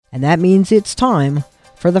And that means it's time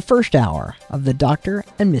for the first hour of the Dr.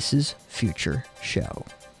 and Mrs. Future Show.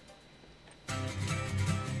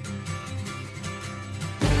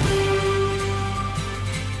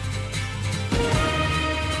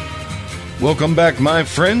 Welcome back, my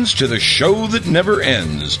friends, to the show that never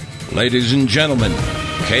ends. Ladies and gentlemen,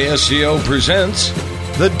 KSCO presents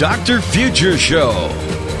the Dr. Future Show.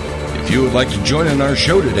 If you would like to join in our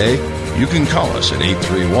show today, you can call us at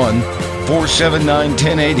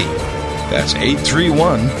 831-479-1080. That's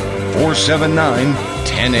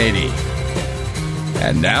 831-479-1080.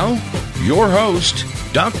 And now, your host,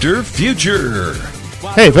 Dr. Future.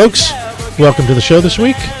 Hey, folks. Welcome to the show this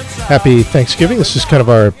week. Happy Thanksgiving. This is kind of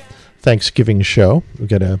our Thanksgiving show. We've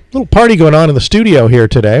got a little party going on in the studio here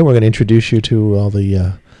today. We're going to introduce you to all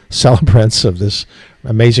the celebrants of this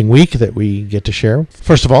amazing week that we get to share.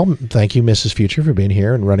 First of all, thank you, Mrs. Future, for being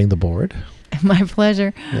here and running the board. My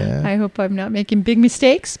pleasure. Yeah. I hope I'm not making big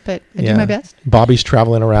mistakes, but I do my best. Bobby's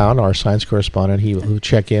traveling around, our science correspondent. He'll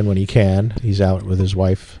check in when he can. He's out with his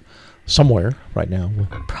wife somewhere right now.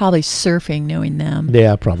 Probably surfing, knowing them.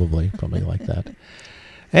 Yeah, probably like that.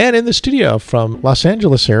 And in the studio from Los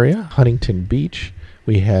Angeles area, Huntington Beach,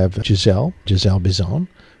 we have Giselle Bizon.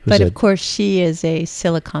 But of course, she is a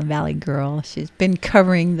Silicon Valley girl. She's been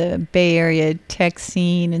covering the Bay Area tech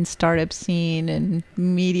scene and startup scene and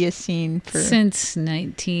media scene since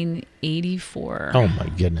 1984. Oh my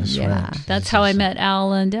goodness! Yeah, right. That's how I met Al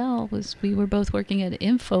Lundell. We were both working at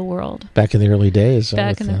InfoWorld back in the early days.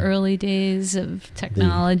 Back in the early days of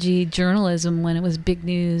technology journalism, when it was big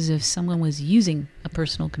news if someone was using a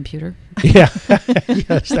personal computer. Yeah,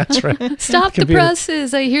 yes, that's right. Stop the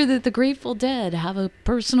presses! I hear that the Grateful Dead have a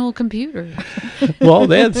personal computer. Well,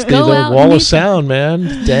 that's the Wall of Sound,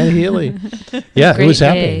 man. Dan Healy. Yeah, Great it was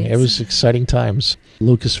happening. days. It was exciting times.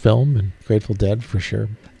 Lucasfilm and Grateful Dead for sure.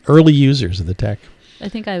 Early users of the tech. I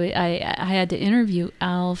think I had to interview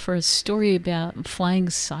Al for a story about flying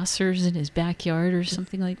saucers in his backyard or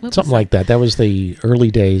something like that. Something like that. That was the early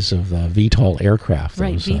days of VTOL aircraft. Right,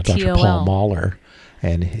 That was VTOL. Dr. Paul Mahler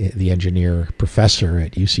and the engineer professor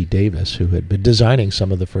at UC Davis who had been designing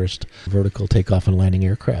some of the first vertical takeoff and landing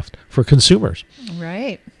aircraft for consumers.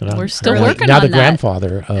 Right. We're still working now on the that.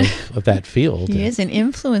 grandfather of that field. He is an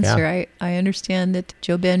influencer. Yeah. I understand that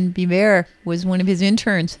JoeBen Bever was one of his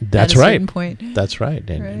interns That's at a right. certain point. That's right.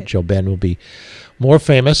 And Right. JoeBen will be more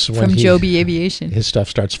famous when From Joby Aviation. his stuff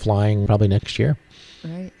starts flying probably next year.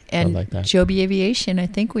 Right. And like that. Joby Aviation, I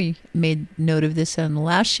think we made note of this on the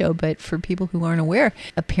last show, but for people who aren't aware,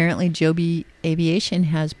 apparently Joby Aviation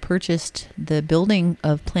has purchased the building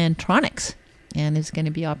of Plantronics and is going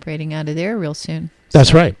to be operating out of there real soon.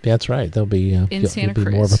 That's right. That's right. There'll be, Santa there'll be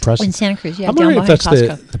more of a Cruz. presence. In Santa Cruz, yeah, I'm down wondering if behind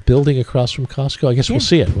that's Costco. the building across from Costco. I guess we'll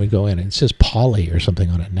see it when we go in. It says Poly or something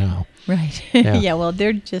on it now. Right. Yeah. Yeah, well,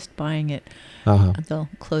 they're just buying it. Uh-huh. They'll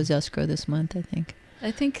close escrow this month, I think. I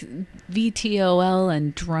think VTOL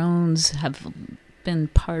and drones have been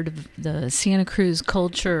part of the Santa Cruz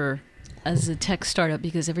culture as a tech startup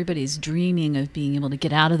because everybody's dreaming of being able to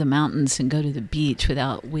get out of the mountains and go to the beach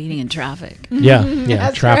without waiting in traffic. Yeah,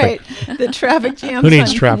 That's traffic. right. The traffic jams Who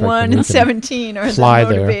needs on traffic 1 when you and can 17 are the fly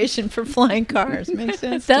there? motivation for flying cars. Makes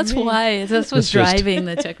sense. That's to me. why. That's It's what's just- driving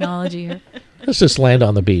the technology here. Let's just land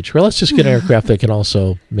on the beach. Well, let's just get an aircraft that can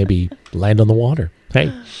also maybe land on the water.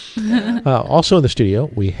 Hey. Also in the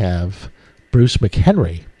studio, we have Bruce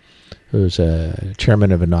McHenry, who's a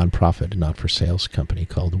chairman of a nonprofit, not-for-sales company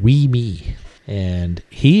called WeMe. And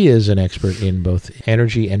he is an expert in both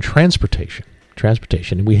energy and transportation.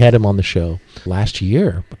 And we had him on the show last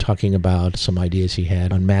year talking about some ideas he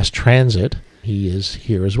had on mass transit. He is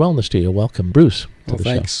here as well in the studio. Welcome, Bruce, to the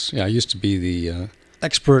Thanks. Yeah, I used to be the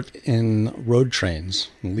expert in road trains,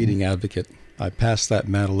 leading advocate. I passed that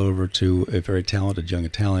mantle over to a very talented young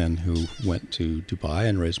Italian who went to Dubai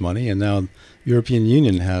and raised money, and now the European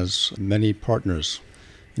Union has many partners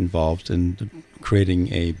involved in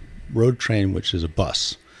creating a road train which is a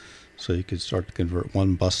bus. So you could start to convert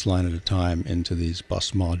one bus line at a time into these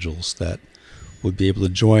bus modules that would be able to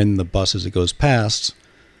join the bus as it goes past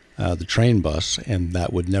the train bus, and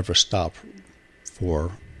that would never stop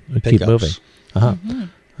for Keep pickups. moving.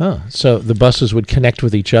 Uh-huh. So the buses would connect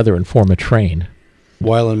with each other and form a train.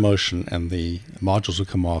 While in motion, and the modules would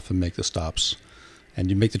come off and make the stops. And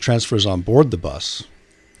you make the transfers on board the bus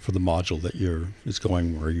for the module that is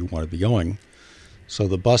going where you want to be going. So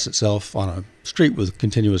the bus itself on a street with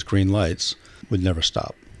continuous green lights would never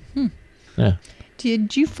stop. Yeah.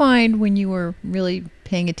 Did you find when you were really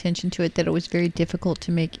paying attention to it that it was very difficult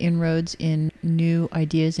to make inroads in new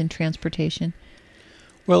ideas in transportation?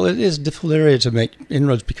 Well, it is a difficult area to make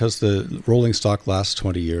inroads because the rolling stock lasts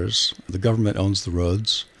 20 years. The government owns the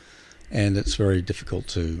roads. and it's very difficult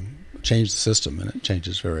to change the system, and it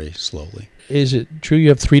changes very slowly. Is it true you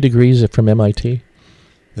have 3 degrees from MIT?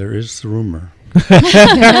 There is the rumor.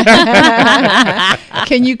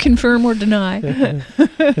 Can you confirm or deny? I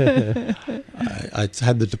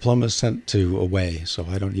had the diploma sent away, so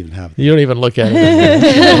I don't even have them. You don't even look at it.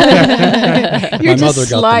 You're My mother just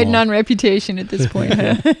got them sliding all. on reputation at this point.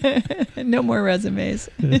 No more resumes.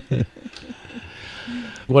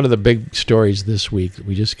 One of the big stories this week that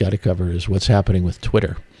we just got to cover is what's happening with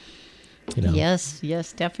Twitter. You know,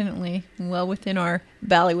 Yes, definitely. Well within our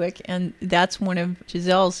bailiwick. And that's one of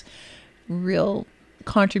Giselle's real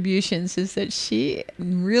contributions, is that she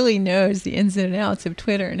really knows the ins and outs of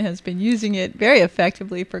Twitter and has been using it very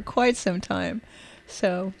effectively for quite some time.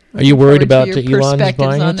 So are you worried about looking forward to your Elon's perspectives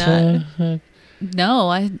buying on it? that. No,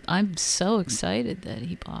 I'm so excited that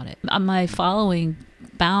he bought it. My following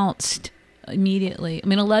bounced immediately. I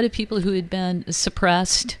mean, a lot of people who had been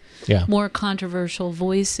suppressed, Yeah. more controversial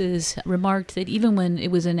voices remarked that even when it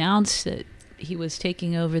was announced that he was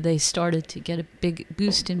taking over, they started to get a big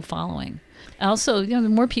boost in following. Also,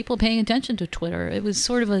 more people paying attention to Twitter. It was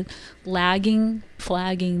sort of a lagging,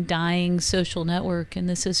 flagging, dying social network, and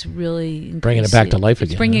this is really Bringing it back to life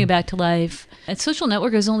It's again, bringing huh? it back to life. And social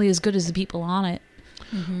network is only as good as the people on it.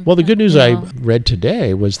 Well, the good news I Well- read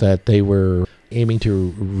today was that they were aiming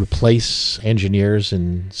to replace engineers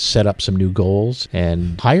and set up some new goals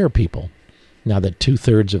and hire people. Now that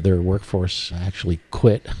 2/3 of their workforce actually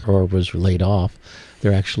quit or was laid off,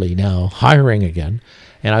 they're actually now hiring again.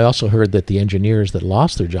 And I also heard that the engineers that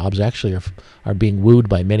lost their jobs actually are being wooed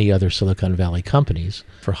by many other Silicon Valley companies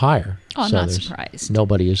for hire. Oh, I'm So not there's- surprised.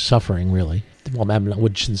 Nobody is suffering, really. Well, I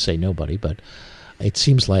shouldn't say nobody, but it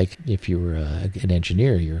seems like if you were an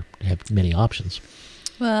engineer, you have many options.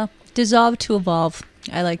 Well, dissolve to evolve,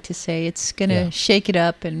 I like to say. It's going to Yeah. shake it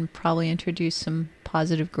up and probably introduce some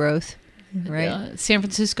positive growth, right? San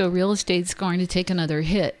Francisco real estate's going to take another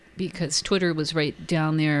hit because Twitter was right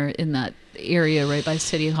down there in that area right by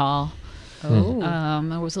City Hall. Oh.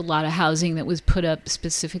 There was a lot of housing that was put up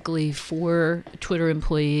specifically for Twitter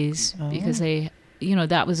employees because they,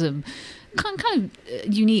 that was a kind of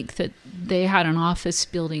unique that they had an office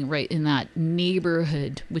building right in that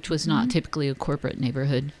neighborhood, which was not typically a corporate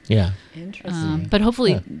neighborhood. Yeah. Interesting. But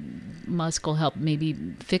hopefully Musk will help maybe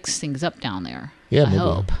fix things up down there. Yeah, I maybe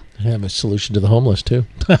hope. have a solution to the homeless, too.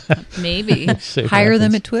 Maybe. See what Hire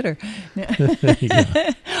them happens. at Twitter.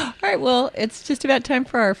 All right, well, it's just about time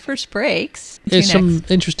for our first breaks. There's To some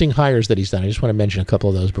next. interesting hires that he's done. I just want to mention a couple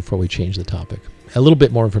of those before we change the topic. A little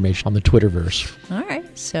bit more information on the Twitterverse. All right,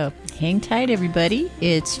 so hang tight, everybody.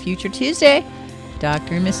 It's Future Tuesday.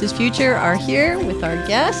 Dr. and Mrs. Future are here with our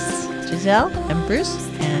guests, Giselle and Bruce,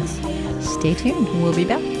 and stay tuned. We'll be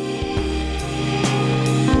back.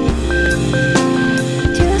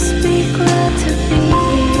 Just be glad to be here.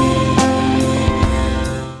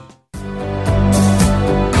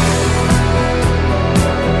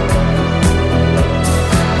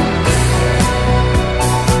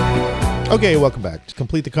 Okay, welcome back. To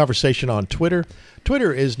complete the conversation on Twitter,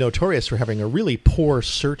 Twitter is notorious for having a really poor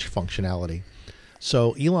search functionality.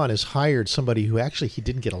 So Elon has hired somebody who actually he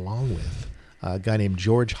didn't get along with, a guy named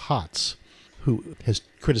George Hotz, who has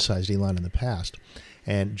criticized Elon in the past.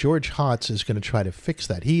 And George Hotz is going to try to fix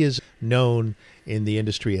that. He is known in the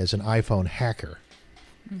industry as an iPhone hacker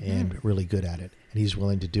and really good at it. And he's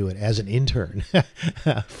willing to do it as an intern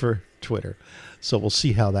for Twitter. So we'll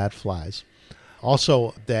see how that flies.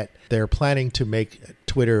 Also, that they're planning to make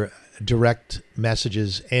Twitter direct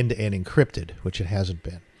messages end-to-end encrypted, which it hasn't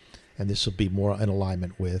been. And this will be more in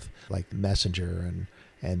alignment with like Messenger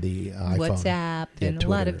and the iPhone. WhatsApp Yeah, and a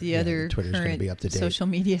lot Twitter. of the Yeah, other Twitter's gonna current be up to date. social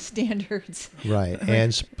media standards. Right. And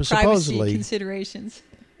Privacy supposedly, considerations.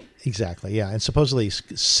 exactly, yeah. And supposedly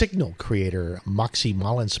Signal creator Moxie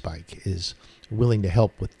Mollenspike is willing to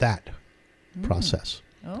help with that process.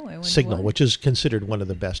 Oh, I wonder Signal, why. which is considered one of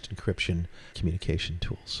the best encryption communication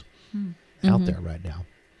tools out there right now.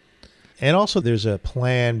 And also there's a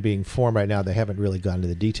plan being formed right now, they haven't really gone into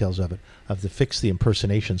the details of it, to fix the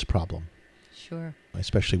impersonations problem, Sure.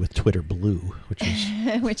 especially with Twitter Blue, which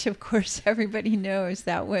is, Which, of course, everybody knows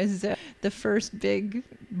that was the first big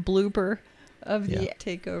blooper of the Yeah.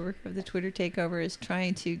 takeover, of the Twitter takeover, is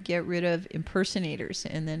trying to get rid of impersonators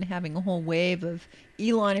and then having a whole wave of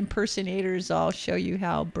Elon impersonators all show you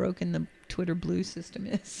how broken the Twitter Blue system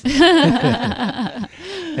is.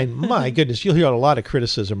 and my goodness, you'll hear a lot of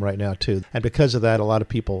criticism right now too. And because of that, a lot of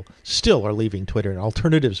people still are leaving Twitter, and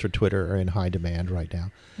alternatives for Twitter are in high demand right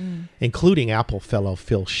now, including Apple fellow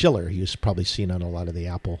Phil Schiller. He's probably seen on a lot of the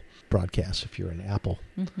Apple broadcasts if you're an Apple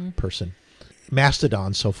person.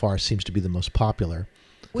 Mastodon so far seems to be the most popular.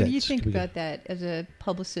 What do you That's think gonna be about that as a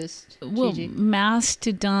publicist, Well, Gigi?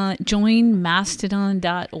 Mastodon, join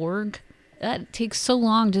mastodon.org. That takes so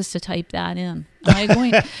long just to type that in.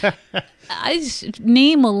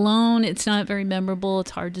 Name alone, it's not very memorable.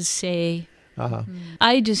 It's hard to say. Uh-huh.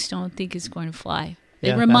 I just don't think it's going to fly.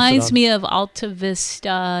 Yeah, It reminds Mastodon. me of Alta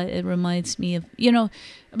Vista. It reminds me of,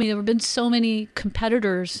 there have been so many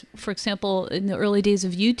competitors. For example, in the early days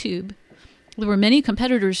of YouTube, there were many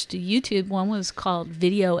competitors to YouTube. One was called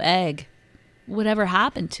Video Egg. Whatever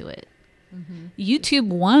happened to it? YouTube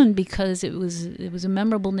won because it was a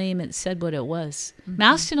memorable name. It said what it was.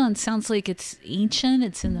 Mastodon sounds like it's ancient.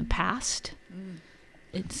 It's in the past.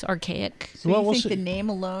 It's archaic. So you we'll think see. the name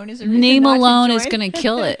alone is a reason Name not to alone is join? going to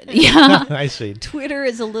kill it. Yeah. I see. Twitter,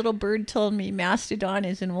 as a little bird told me, Mastodon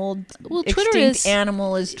is an old Well, extinct Twitter is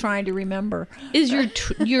animal is trying to remember. is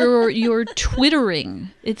your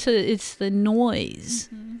twittering. It's the noise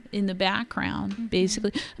in the background,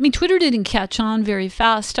 basically. I mean, Twitter didn't catch on very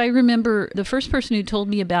fast. I remember the first person who told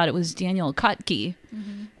me about it was Daniel Kotke,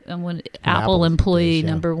 and when Apple Apple employee days, yeah.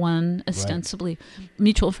 number one, ostensibly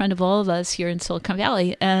mutual friend of all of us here in Silicon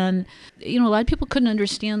Valley. And a lot of people couldn't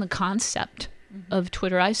understand the concept of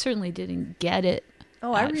Twitter. I certainly didn't get it.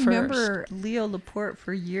 Oh, I at remember Leo Laporte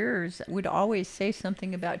for years would always say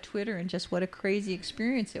something about Twitter and just what a crazy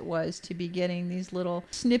experience it was to be getting these little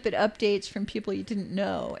snippet updates from people you didn't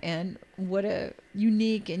know, and what a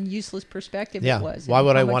unique and useless perspective Yeah. it was. Why and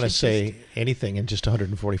would how I much want to it just- say anything in just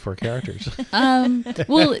 144 characters?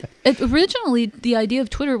 Well, originally the idea of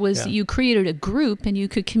Twitter was Yeah. that you created a group and you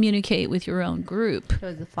could communicate with your own group.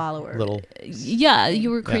 as a follower? Little. Yeah, you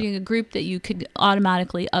were creating a group that you could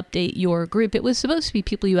automatically update your group. It was supposed to be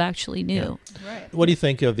people you actually knew. Right. What do you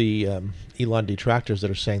think of the Elon detractors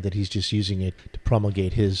that are saying that he's just using it to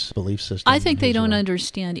promulgate his belief system? I think they his don't way?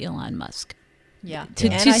 understand Elon Musk. Yeah. To,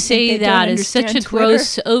 And I to think say they don't that is such a understand Twitter.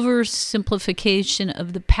 gross oversimplification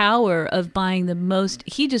of the power of buying the most.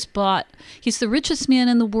 He's the richest man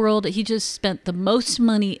in the world. He just spent the most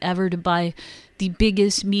money ever to buy the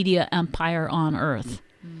biggest media empire on earth.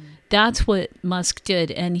 That's what Musk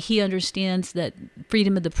did. And he understands that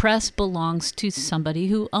freedom of the press belongs to somebody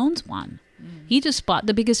who owns one. He just bought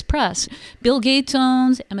the biggest press. Bill Gates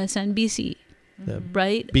owns MSNBC,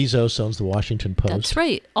 right? Bezos owns the Washington Post. That's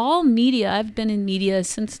right. All media, I've been in media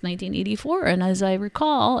since 1984, and as I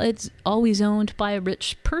recall, it's always owned by a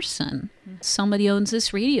rich person. Somebody owns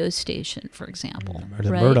this radio station, for example. Or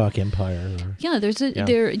the right? Murdoch Empire. Or, Yeah,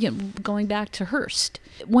 Yeah. going back to Hearst.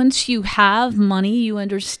 Once you have money, you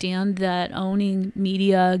understand that owning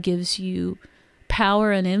media gives you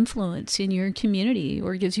power and influence in your community,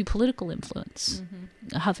 or gives you political influence.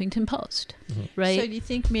 Huffington Post, right? So do you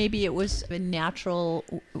think maybe it was a natural,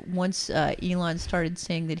 once Elon started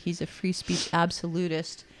saying that he's a free speech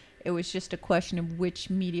absolutist, it was just a question of which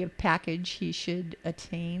media package he should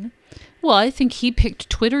attain? Well, I think he picked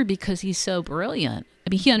Twitter because he's so brilliant. I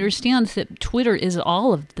mean, he understands that Twitter is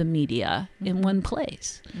all of the media in one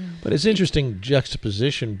place. But it's interesting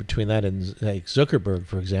juxtaposition between that and like Zuckerberg,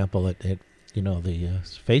 for example, at the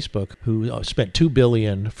Facebook, who spent $2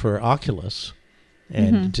 billion for Oculus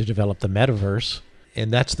and to develop the metaverse. And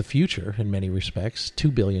that's the future in many respects,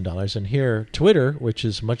 $2 billion. And here, Twitter, which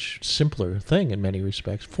is a much simpler thing in many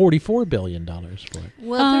respects, $44 billion for it.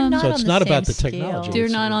 Well, they're not So on it's the not same about the scale. technology. They're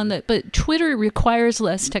not on the, but Twitter requires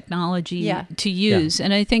less technology Yeah. to use,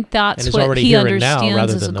 and I think that's And it's what already he here and now understands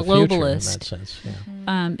rather as a than the future in that globalist. sense.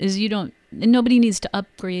 Yeah. Is you don't, and nobody needs to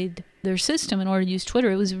upgrade their system in order to use Twitter.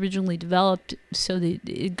 It was originally developed so that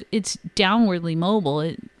it's downwardly mobile.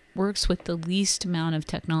 It works with the least amount of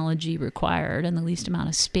technology required and the least amount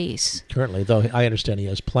of space. Currently, though, I understand he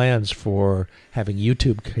has plans for having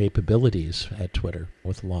YouTube capabilities at Twitter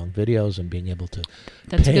with long videos and being able to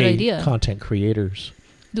That's a pay good idea. content creators.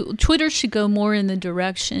 Twitter should go more in the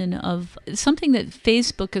direction of something that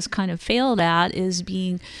Facebook has kind of failed at, is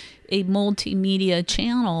being a multimedia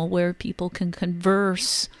channel where people can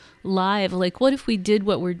converse live. Like, what if we did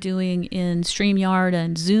what we're doing in StreamYard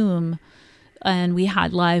and Zoom, and we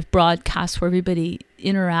had live broadcasts where everybody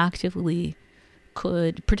interactively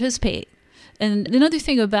could participate? And another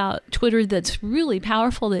thing about Twitter that's really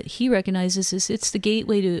powerful that he recognizes is it's the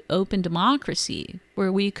gateway to open democracy,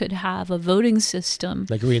 where we could have a voting system.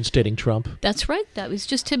 Like reinstating Trump. That's right. That was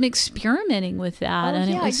just him experimenting with that,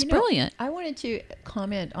 and it was brilliant. I wanted to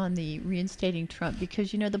comment on the reinstating Trump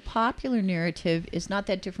because, the popular narrative is not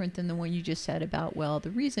that different than the one you just said about, well,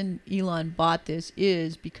 the reason Elon bought this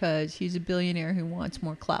is because he's a billionaire who wants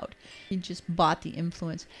more clout. He just bought the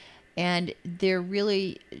influence. And they're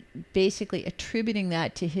really basically attributing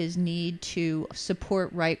that to his need to support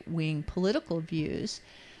right-wing political views.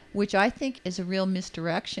 which I think is a real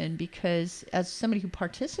misdirection, because as somebody who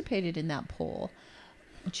participated in that poll,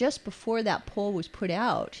 just before that poll was put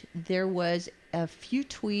out, there was a few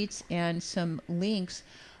tweets and some links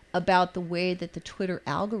about the way that the Twitter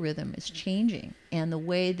algorithm is changing and the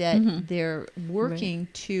way that they're working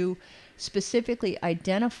to specifically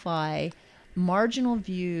identify marginal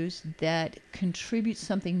views that contribute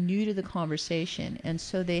something new to the conversation. And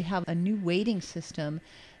so they have a new weighting system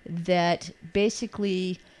that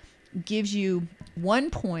basically gives you 1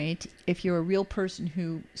 point if you're a real person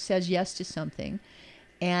who says yes to something,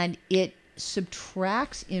 and it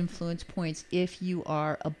subtracts influence points if you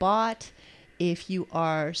are a bot, if you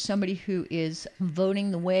are somebody who is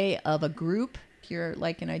voting the way of a group, if you're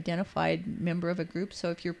like an identified member of a group.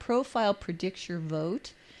 So if your profile predicts your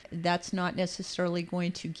vote, that's not necessarily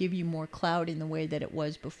going to give you more clout in the way that it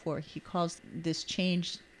was before. He calls this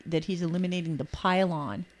change that he's eliminating the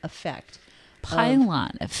pylon effect.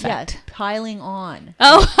 Pylon effect. Yes, piling on.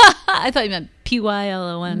 Oh, I thought you meant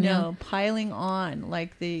PYLON. No, piling on,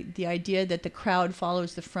 like the idea that the crowd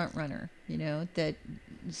follows the front runner, that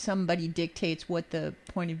somebody dictates what the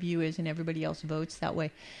point of view is and everybody else votes that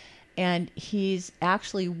way. And he's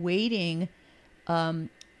actually weighting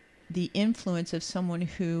the influence of someone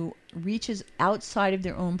who reaches outside of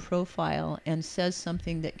their own profile and says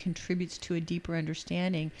something that contributes to a deeper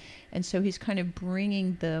understanding. And so he's kind of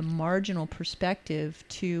bringing the marginal perspective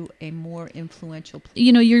to a more influential place.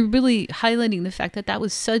 You're really highlighting the fact that that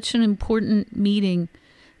was such an important meeting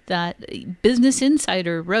that Business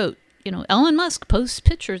Insider wrote. Elon Musk posts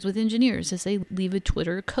pictures with engineers as they leave a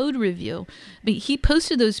Twitter code review. But he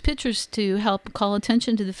posted those pictures to help call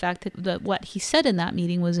attention to the fact that what he said in that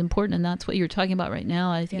meeting was important, and that's what you're talking about right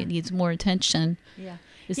now. I think it needs more attention. Yeah.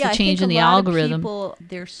 It's the change in the algorithm. Of people,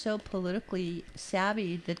 they're so politically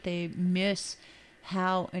savvy that they miss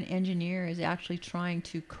how an engineer is actually trying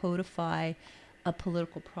to codify a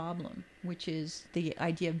political problem, which is the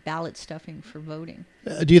idea of ballot stuffing for voting.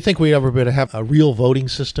 Do you think we ever going to have a real voting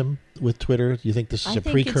system with Twitter? Do you think this is a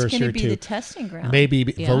precursor it's going to be to the testing ground? maybe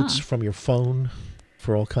votes from your phone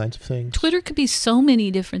for all kinds of things? Twitter could be so many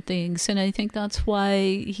different things, and I think that's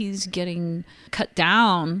why he's getting cut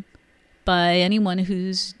down by anyone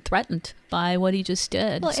who's threatened by what he just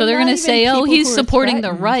did. Well, so they're going to say, people he's who are supporting the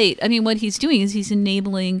threatened. right. I mean, what he's doing is he's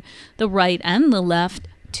enabling the right and the left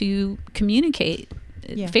to communicate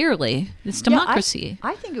fairly. It's democracy.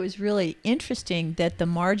 I think it was really interesting that the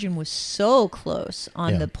margin was so close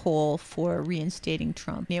on the poll for reinstating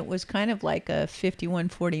Trump. It was kind of like a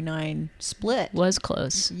 51-49 split. Was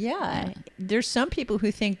close. Yeah. There's some people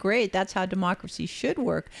who think, great, that's how democracy should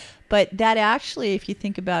work. But that actually, if you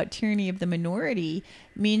think about tyranny of the minority,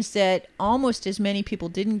 means that almost as many people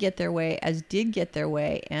didn't get their way as did get their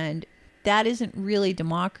way. And that isn't really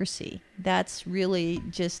democracy. That's really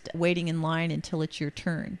just waiting in line until it's your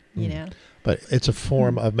turn, you know? But it's a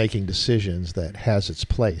form of making decisions that has its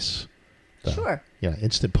place. though. Sure. Yeah,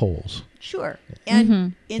 instant polls. Sure.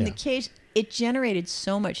 And in Yeah. the case, it generated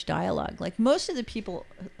so much dialogue. Like most of the people,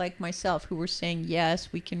 like myself, who were saying, yes,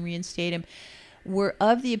 we can reinstate him, were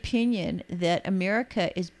of the opinion that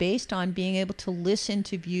America is based on being able to listen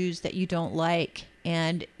to views that you don't like,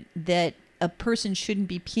 and that a person shouldn't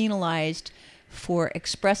be penalized for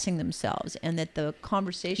expressing themselves, and that the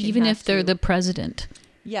conversation Even has if they're to- the president.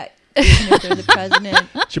 Yeah, even if they're the president.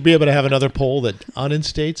 Should be able to have another poll that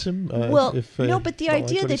uninstates him. Well, if, no, but the don't like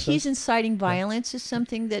idea what he that he's says? inciting violence is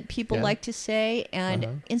something that people Yeah. like to say.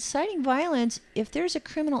 And inciting violence, if there's a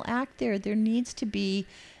criminal act there needs to be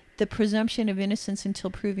the presumption of innocence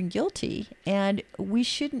until proven guilty. And we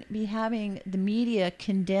shouldn't be having the media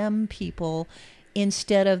condemn people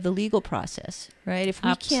instead of the legal process, right? If we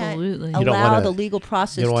Absolutely. can't You don't allow wanna- the legal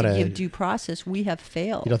process you don't to wanna- give due process, we have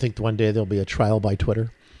failed. You don't think one day there'll be a trial by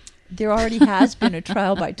Twitter? There already has been a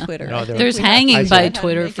trial by Twitter. No, I think There's we have to hanging figure by out how to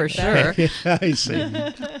Twitter make for it better. sure. I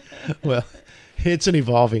see. Well, it's an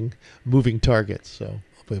evolving, moving target, so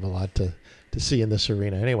we have a lot to see in this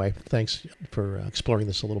arena. Anyway, thanks for exploring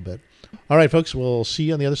this a little bit. All right, folks, we'll see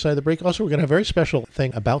you on the other side of the break. Also, we're going to have a very special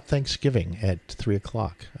thing about Thanksgiving at 3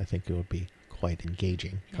 o'clock. I think it will be quite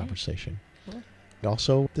engaging conversation. Cool. And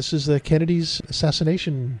also, this is the Kennedy's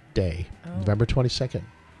assassination day, November 22nd,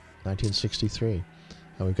 1963.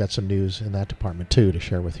 And we've got some news in that department, too, to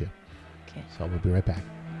share with you. Okay. So we'll be right back.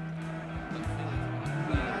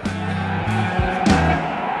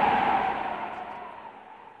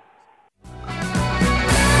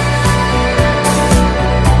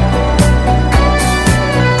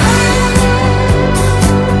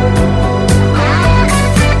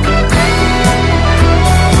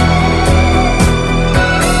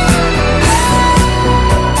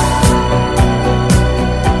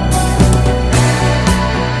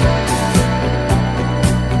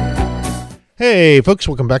 Hey, folks,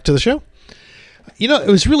 welcome back to the show. You know,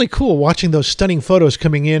 it was really cool watching those stunning photos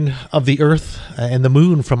coming in of the Earth and the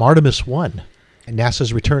Moon from Artemis 1. And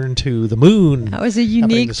NASA's return to the Moon. That was a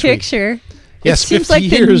happening unique this week. picture. Yes, it seems 50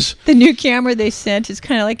 like years. The new camera they sent is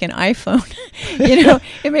kind of like an iPhone.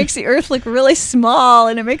 It makes the Earth look really small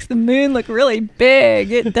and it makes the Moon look really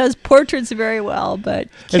big. It does portraits very well, but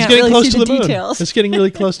It's can't getting really close see to the the moon. details. It's getting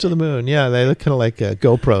really close to the moon. Yeah, they look kind of like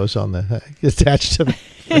GoPros on the attached to the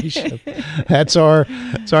spaceship. That's our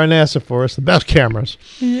NASA for us. The best cameras.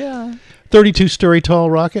 Yeah. 32-story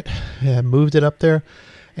tall rocket. Moved it up there.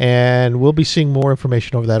 And we'll be seeing more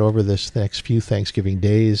information over that over this next few Thanksgiving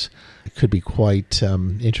days. It could be quite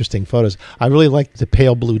interesting photos. I really like the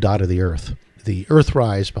pale blue dot of the Earth. The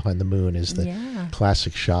Earthrise behind the moon is the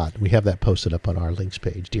classic shot. We have that posted up on our links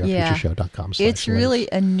page, drfutureshow.com. It's really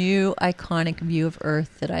a new iconic view of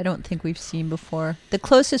Earth that I don't think we've seen before. The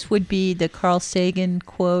closest would be the Carl Sagan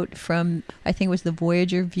quote from, I think it was the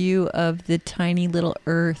Voyager view of the tiny little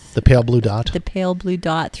Earth. The pale blue dot. The pale blue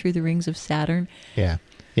dot through the rings of Saturn. Yeah.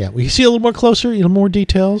 Yeah, we see a little more closer, a little more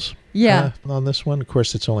details. Yeah. On this one, of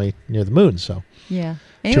course, it's only near the moon, so yeah.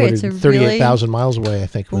 Anyway, it's a really 38,000 miles away, I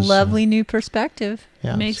think. Was lovely new perspective.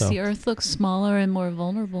 Yeah, Makes so the Earth look smaller and more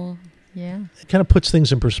vulnerable. Yeah. it kind of puts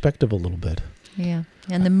things in perspective a little bit. Yeah.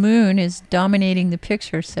 And the moon is dominating the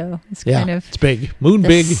picture, so it's Yeah, kind of it's big, moon the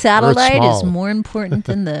big, satellite Earth small. is more important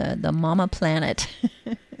than the mama planet.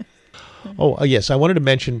 Yes, I wanted to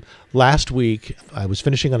mention last week I was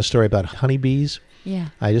finishing on a story about honeybees. Yeah.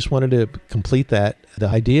 I just wanted to complete that. The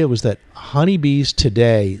idea was that honeybees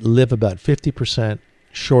today live about 50%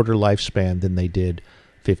 shorter lifespan than they did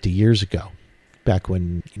 50 years ago, back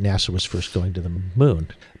when NASA was first going to the moon.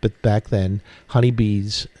 But back then,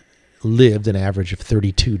 honeybees lived an average of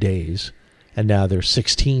 32 days, and now they're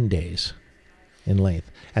 16 days in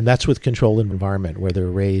length. And that's with controlled environment, where they're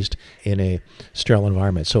raised in a sterile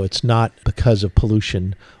environment. So it's not because of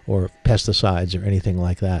pollution or pesticides or anything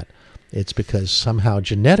like that. It's because somehow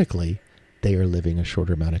genetically they are living a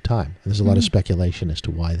shorter amount of time. And there's a lot of speculation as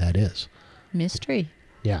to why that is. Mystery.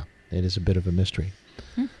 Yeah, it is a bit of a mystery.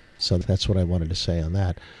 So that's what I wanted to say on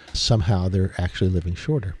that. Somehow they're actually living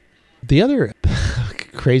shorter. The other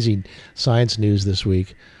crazy science news this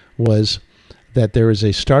week was that there is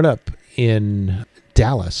a startup in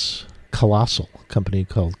Dallas, a company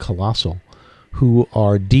called Colossal, who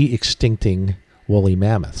are de-extincting woolly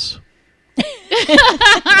mammoths.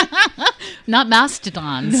 Not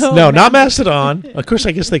mastodons. No, not mastodon. Of course,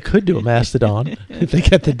 I guess they could do a mastodon if they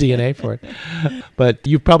get the DNA for it. But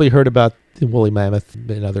you've probably heard about the woolly mammoth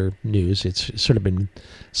in other news. It's sort of been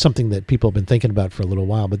something that people have been thinking about for a little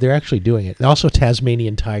while, but they're actually doing it. And also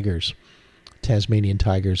Tasmanian tigers. Tasmanian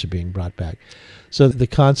tigers are being brought back. So the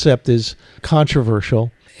concept is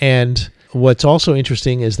controversial. And what's also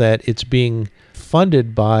interesting is that it's being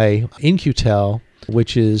funded by In-Q-Tel,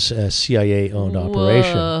 which is a CIA-owned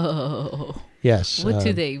operation. Whoa. Yes. What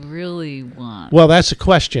do they really want? Well, that's the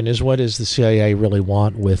question, is what does the CIA really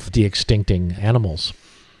want with de-extincting animals?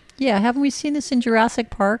 Yeah, haven't we seen this in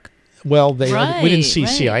Jurassic Park? Well, we didn't see right.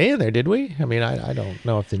 CIA in there, did we? I mean, I don't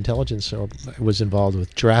know if the intelligence was involved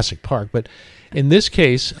with Jurassic Park, but in this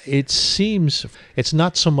case, it seems it's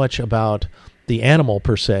not so much about the animal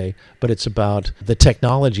per se, but it's about the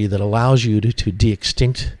technology that allows you to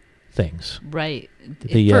de-extinct things. Right.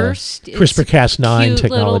 The First, it's CRISPR-Cas9 cute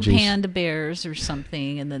technologies. little panda bears or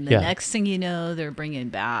something, and then the next thing you know, they're bringing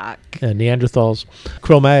back Neanderthals,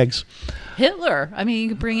 Cro-Mags, Hitler. I mean, you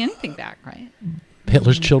could bring anything back, right?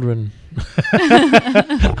 Hitler's children.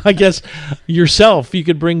 I guess yourself, you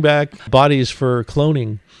could bring back bodies for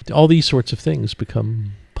cloning. All these sorts of things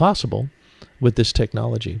become possible with this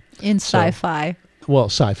technology. In So- sci-fi. Well,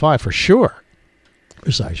 sci-fi for sure.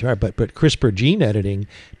 Sci-fi, but CRISPR gene editing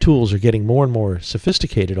tools are getting more and more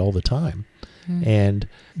sophisticated all the time. And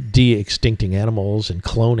de-extincting animals and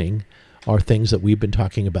cloning are things that we've been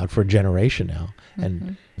talking about for a generation now.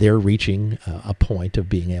 And they're reaching a point of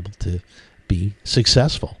being able to be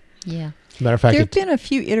successful. Yeah. Matter of fact, There have been a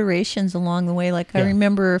few iterations along the way. Like I Yeah.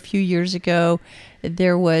 remember a few years ago,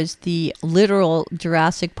 there was the literal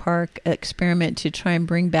Jurassic Park experiment to try and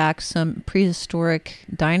bring back some prehistoric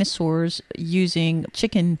dinosaurs using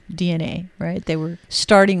chicken DNA, right? They were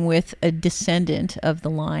starting with a descendant of the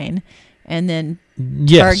line and then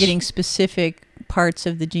targeting specific parts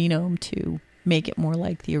of the genome to make it more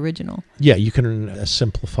like the original. Yeah, you can, a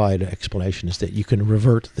simplified explanation is that you can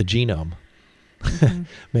revert the genome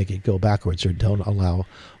make it go backwards, or don't allow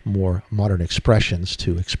more modern expressions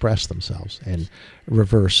to express themselves and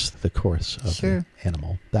reverse the course of Sure. the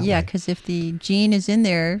animal that Yeah, way. because if the gene is in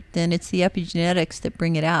there, then it's the epigenetics that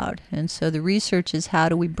bring it out. And so the research is, how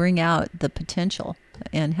do we bring out the potential,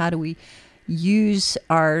 and how do we use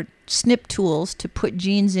our SNP tools to put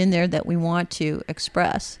genes in there that we want to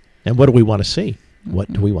express. And what do we want to see?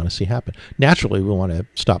 What do we want to see happen? Naturally, we want to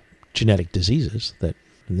stop genetic diseases that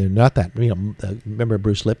they're not that, remember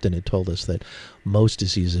Bruce Lipton had told us that most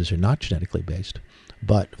diseases are not genetically based,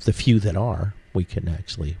 but the few that are, we can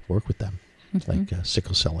actually work with them, like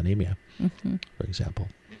sickle cell anemia, for example.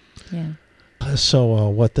 Yeah. So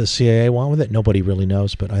what the CIA want with it, nobody really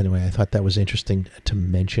knows. But anyway, I thought that was interesting to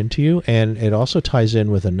mention to you. And it also ties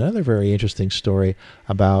in with another very interesting story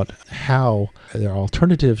about how there are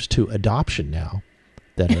alternatives to adoption now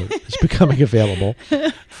that is becoming available.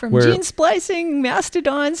 From Where- gene splicing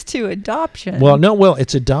mastodons to adoption. Well,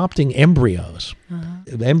 it's adopting embryos.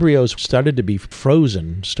 Embryos started to be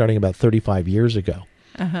frozen starting about 35 years ago.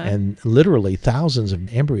 And literally thousands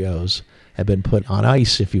of embryos have been put on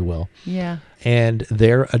ice, if you will. Yeah. And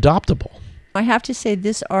they're adoptable. I have to say,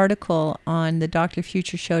 this article on the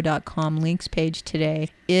drfutureshow.com links page today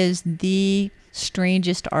is the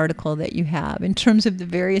strangest article that you have in terms of the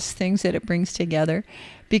various things that it brings together.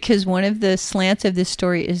 Because one of the slants of this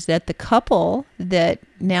story is that the couple that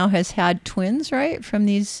now has had twins, right, from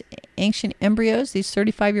these ancient embryos, these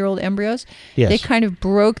 35-year-old embryos, Yes. they kind of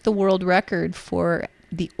broke the world record for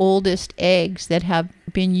the oldest eggs that have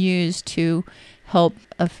been used to help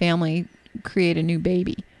a family create a new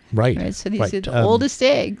baby. Right. Right, so these right. are the oldest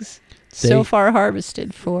eggs so they- far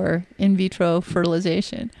harvested for in vitro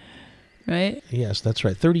fertilization, right? Yes, that's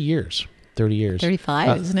right. 30 years. 30 years.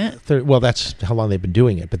 35, isn't it? Well, that's how long they've been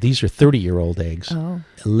doing it. But these are 30-year-old eggs. Oh.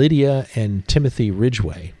 Lydia and Timothy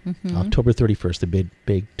Ridgway, October 31st, the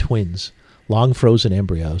big twins, long frozen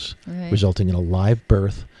embryos, Right. resulting in a live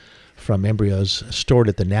birth from embryos stored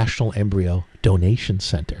at the National Embryo Donation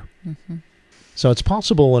Center. So it's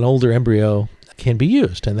possible an older embryo can be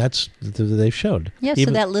used, and that's they've showed. Yeah, so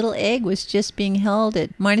Even- that little egg was just being held at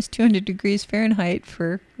minus 200 degrees Fahrenheit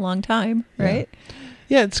for a long time, right?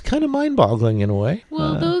 Yeah, it's kind of mind-boggling in a way.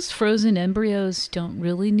 Well, those frozen embryos don't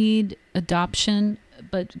really need adoption,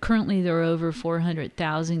 but currently there are over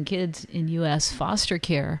 400,000 kids in U.S. foster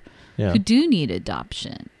care Yeah. who do need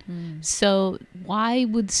adoption. So why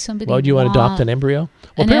would somebody Why would you want to adopt an embryo?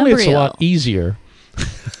 Well, an apparently it's a embryo? lot easier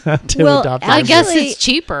to Well, adopt an I embryo. guess Actually- it's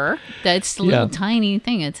cheaper. That's a little Yeah. tiny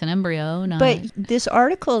thing. It's an embryo. Not, But this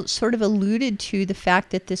article sort of alluded to the fact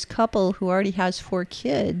that this couple who already has 4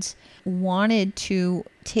 kids wanted to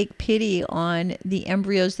take pity on the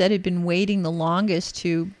embryos that had been waiting the longest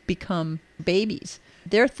to become babies.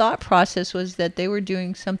 Their thought process was that they were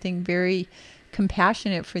doing something very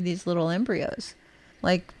compassionate for these little embryos.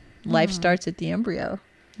 Like, life starts at the embryo.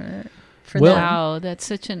 For Well- them. wow, that's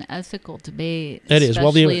such an ethical debate. It is.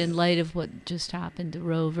 Well, the- especially in light of what just happened to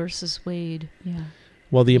Roe versus Wade. Yeah.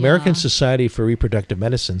 Well, the American Yeah. Society for Reproductive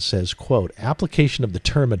Medicine says, quote, application of the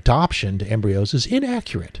term adoption to embryos is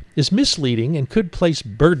inaccurate, is misleading, and could place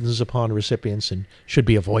burdens upon recipients and should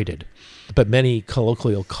be avoided. But many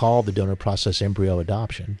colloquially call the donor process embryo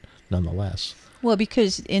adoption, nonetheless. Well,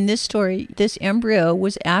 because in this story, this embryo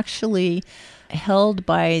was actually held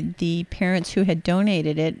by the parents who had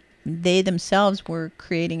donated it. They themselves were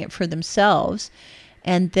creating it for themselves.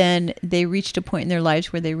 And then they reached a point in their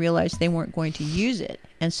lives where they realized they weren't going to use it.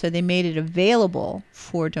 And so they made it available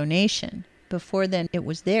for donation. Before then, it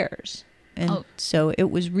was theirs. And Oh. so it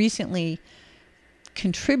was recently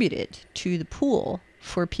contributed to the pool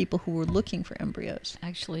for people who were looking for embryos.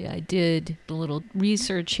 Actually, I did a little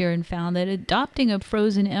research here and found that adopting a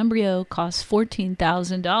frozen embryo costs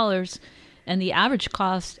 $14,000, and the average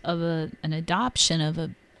cost of an adoption of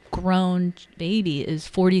a grown baby is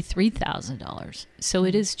 $43,000. So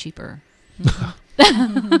it is cheaper.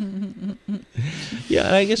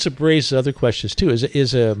 Yeah, I guess it raises other questions, too.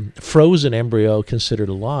 Is a frozen embryo considered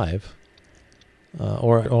alive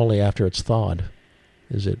or only after it's thawed?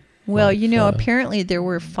 Is it? Well, like, you know, apparently there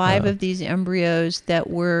were 5 of these embryos that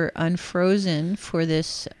were unfrozen for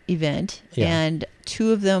this event, Yeah. and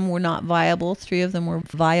 2 of them were not viable, 3 of them were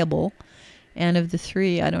viable, and of the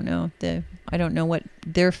 3, I don't know what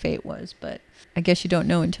their fate was, but I guess you don't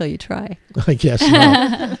know until you try. I guess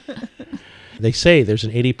not. They say there's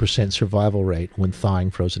an 80% survival rate when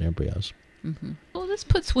thawing frozen embryos. Well, this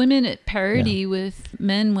puts women at parity with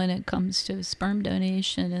men when it comes to sperm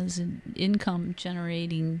donation as an income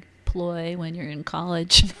generating ploy when you're in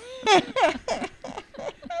college.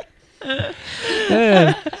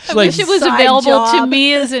 Man, it's I like, wish it was Side available to job.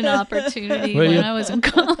 me as an opportunity Well, when yeah. I was in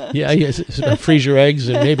college. yeah, yes, freeze your eggs,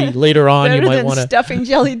 and maybe later on Better you might than want to. stuffing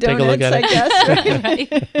jelly take a look donuts, at I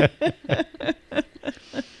it. guess. Right?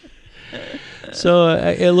 So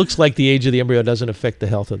it looks like the age of the embryo doesn't affect the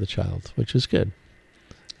health of the child, which is good.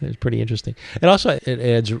 It's pretty interesting. And also, it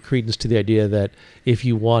adds credence to the idea that if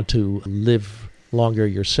you want to live longer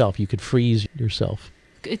yourself, you could freeze yourself.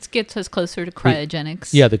 It gets us closer to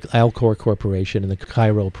cryogenics. Yeah, the Alcor Corporation and the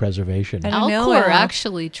cryopreservation. I don't know, Alcor Al.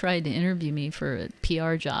 actually tried to intervio me for a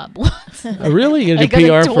PR job once. Really? You I gonna do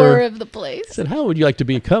got PR a tour for? of the I place. said, how would you like to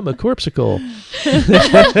become a corpsicle?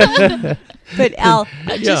 But Al,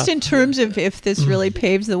 just Yeah. in terms of if this really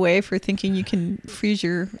paves the way for thinking you can freeze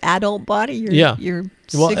your adult body, your Yeah. your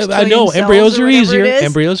Well, 6 I know trillion cells embryos or are whatever easier. it is.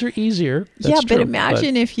 Embryos are easier. That's Yeah, but true,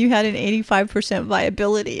 imagine if you had an 85%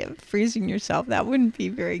 viability of freezing yourself. That wouldn't be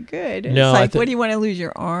very good. It's No, I like, thi- what do you want to lose?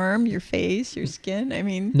 Your arm, your face, your skin? I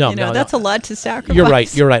mean, No, no, that's no. a lot to sacrifice. You're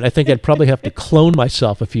right. You're right. I think I'd probably have to clone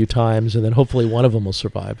myself a few times, and then hopefully one of them will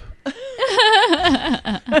survive.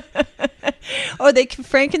 Or they could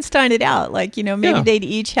Frankenstein it out. Like, maybe Yeah. they'd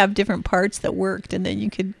each have different parts that worked, and then you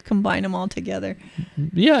could combine them all together.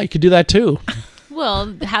 Yeah, you could do that too.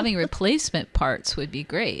 Well, having replacement parts would be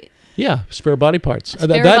great. Yeah, spare body parts. Spare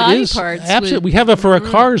That body is parts absolutely. would- We have it for our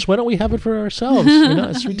cars. Why don't we have it for ourselves?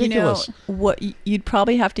 It's ridiculous. You'd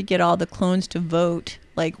probably have to get all the clones to vote,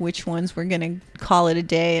 like which ones we're going to call it a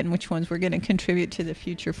day and which ones we're going to contribute to the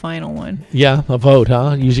future final one. Yeah, a vote,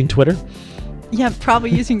 huh? Using Twitter. Yeah,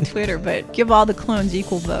 probably using Twitter, but give all the clones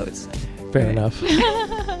equal votes. Fair enough.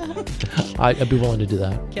 I'd be willing to do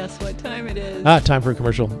that. Guess what time it is? Time for a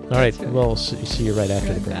commercial. All right, right. we'll see you right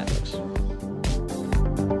after the break, Right back. folks.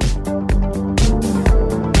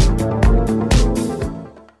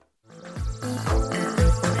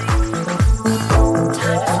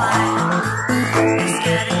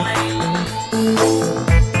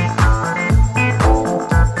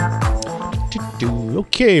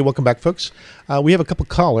 Okay, welcome back, folks. We have a couple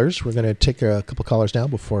callers. We're going to take a couple callers now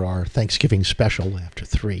before our Thanksgiving special after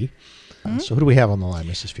 3. So who do we have on the line,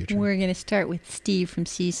 Mrs. Future? We're going to start with Steve from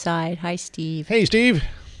Seaside. Hi, Steve. Hey, Steve.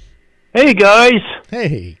 Hey guys,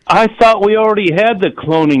 Hey. I thought we already had the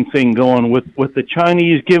cloning thing going with the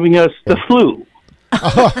Chinese giving us the flu.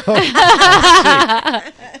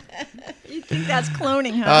 You think that's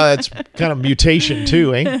cloning, huh? That's kind of mutation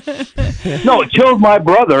too, eh? No, it killed my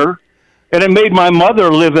brother, and it made my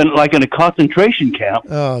mother live in a concentration camp.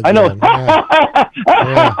 Oh, I know. God,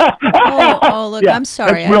 yeah. Oh, look, Yeah, I'm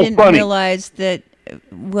sorry. that's I real didn't funny. realize that.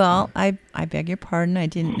 Well, I beg your pardon. I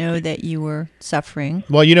didn't know that you were suffering.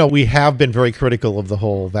 Well, we have been very critical of the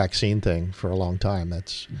whole vaccine thing for a long time.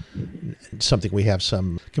 That's something we have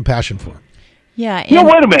some compassion for. Yeah. No, and-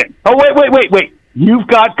 wait a minute. Oh, wait. You've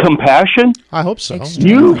got compassion? I hope so.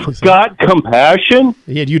 You've got compassion?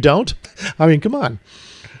 Yeah, you don't? I mean, come on.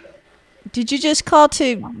 Did you just call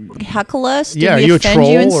to heckle us? Did Yeah, we are you a offend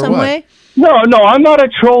you in troll or some what? way? No, I'm not a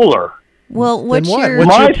troller. Well, what's what? your... What's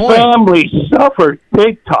My your point? family suffered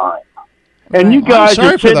big time. And Right. you I'm guys sorry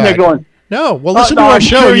are for sitting there that. going, No, well, listen no, to our I'm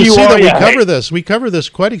show. sure You you see are, that we yeah. cover this. We cover this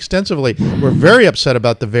quite extensively. We're very upset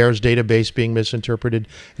about the VAERS database being misinterpreted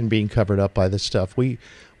and being covered up by this stuff. We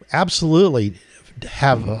absolutely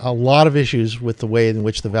have a lot of issues with the way in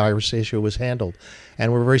which the virus issue was handled,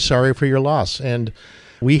 and we're very sorry for your loss. And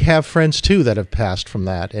we have friends, too, that have passed from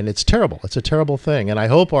that, and it's terrible. It's a terrible thing, and I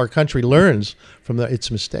hope our country learns from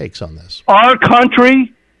its mistakes on this. our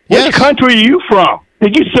country? Yes. Which country are you from?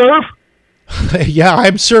 Did you serve? Yeah,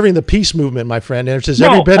 I'm serving the peace movement, my friend, and it's as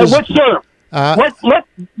No, every bit as... what serve? What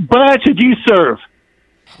branch did you serve?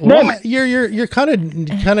 Well, Name it. you're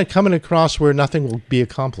kind of coming across where nothing will be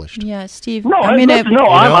accomplished. Yeah, Steve. No, I mean, listen, no,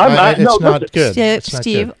 It's no, not listen. good. Steve, It's not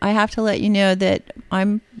Steve, good. I have to let you know that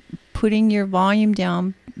I'm putting your volume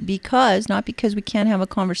down not because we can't have a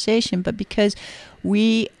conversation, but because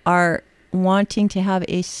we are wanting to have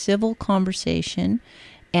a civil conversation,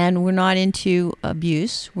 and we're not into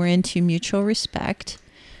abuse. We're into mutual respect,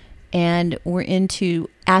 and we're into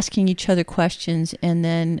asking each other questions and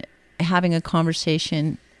then having a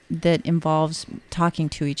conversation that involves talking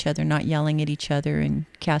to each other, not yelling at each other and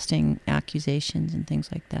casting accusations and things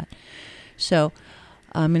like that. So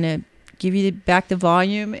I'm going to give you back the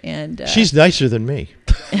volume. And She's nicer than me.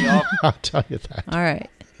 I'll tell you that. all right.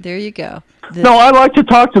 There you go. No, I'd like to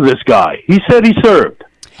talk to this guy. He said he served.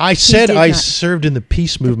 I said did I not. served in the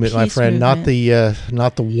peace movement, my peace friend, movement.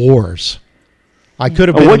 not the wars. I could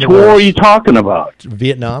have been Which in the war are wars. you talking about?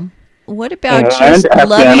 Vietnam. What about and just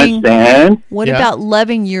loving? Afghanistan. What Yeah. about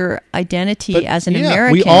loving your identity But, as an yeah, we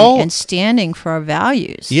American all- and standing for our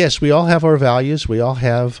values? Yes, we all have our values. We all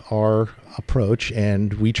have our approach,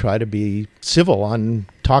 and we try to be civil on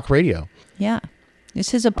talk radio. Yeah.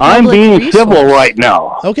 This is a public I'm being resource. civil right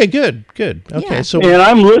now, Okay, good. Okay, Yeah. so and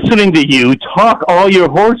I'm listening to you talk all your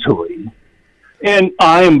horsery, and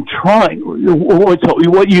I am trying.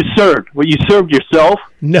 What you served yourself.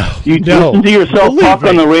 no, You no. listen to yourself Believe talk me.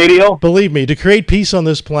 on the radio. Believe me, to create peace on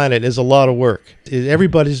this planet is a lot of work.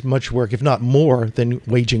 Everybody's much work, if not more, than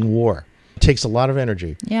waging war. It takes a lot of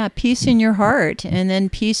energy. Yeah, peace in your heart, and then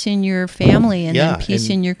peace in your family, and Yeah, then peace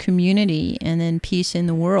and- in your community, and then peace in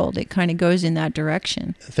the world. It kind of goes in that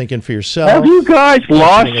direction. Thinking for yourself. Have you guys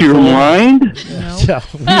lost Listening your to them. mind? Yeah,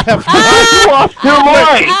 we have You lost your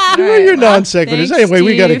mind. You're non sequiturs. Thanks, Anyway,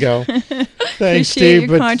 we got to Steve. go. Thanks, Appreciate Steve.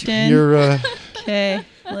 your But content. you're Okay,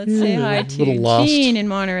 let's say hi a to little lost. Jean in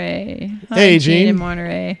Monterey. Hi, Hey, Jean Jean. in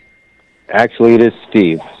Monterey. Actually, it is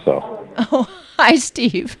Steve. So Oh, hi,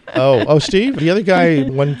 Steve. oh, Steve. The other guy,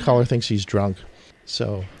 one caller thinks he's drunk.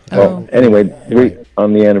 So Oh. anyway,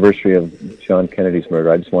 on the anniversary of John Kennedy's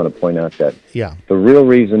murder, I just want to point out that yeah, the real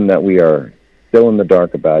reason that we are still in the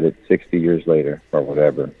dark about it 60 years later or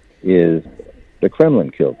whatever is the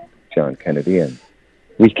Kremlin killed John Kennedy, and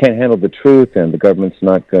we can't handle the truth, and the government's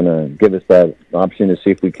not going to give us that option to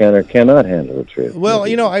see if we can or cannot handle the truth. well,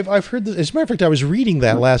 you know, I've heard this. As a matter of fact, I was reading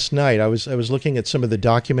that last night. I was looking at some of the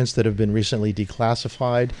documents that have been recently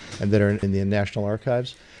declassified and that are in the National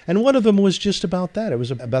Archives. And one of them was just about that. It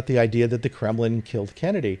was about the idea that the Kremlin killed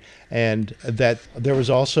Kennedy, and that there was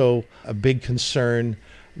also a big concern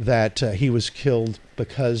that he was killed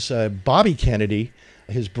because Bobby Kennedy,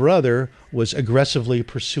 his brother, was aggressively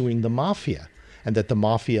pursuing the mafia, and that the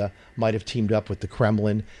mafia might have teamed up with the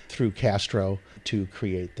Kremlin through Castro to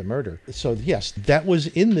create the murder. So yes, that was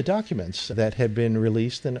in the documents that had been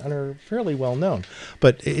released and are fairly well known.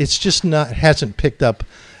 But it's just hasn't picked up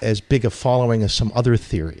as big a following as some other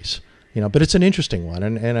theories. But it's an interesting one,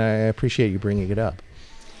 and I appreciate you bringing it up.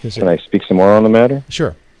 Can I speak some more on the matter?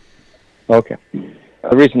 Sure. Okay.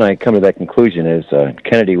 The reason I come to that conclusion is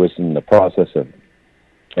Kennedy was in the process of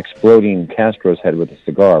exploding Castro's head with a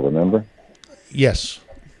cigar, remember? Yes.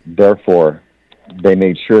 Therefore, they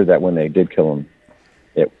made sure that when they did kill him,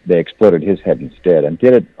 they exploded his head instead, and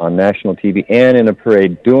did it on national TV and in a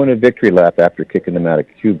parade, doing a victory lap after kicking them out of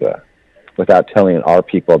Cuba, without telling our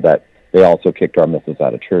people that they also kicked our missiles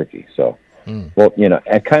out of Turkey. So, well,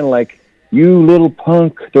 and kind of like, you little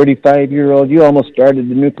punk, 35-year-old, you almost started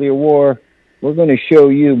the nuclear war. We're going to show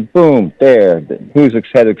you, boom, there, whose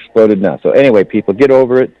head exploded now. So anyway, people, get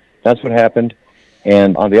over it. That's what happened.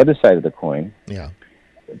 And on the other side of the coin, Yeah.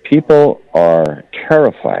 people are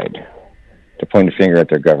terrified to point a finger at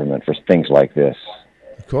their government for things like this.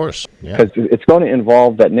 Of course. Yeah. Because it's going to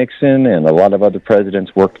involve that Nixon and a lot of other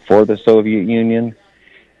presidents worked for the Soviet Union,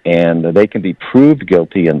 and they can be proved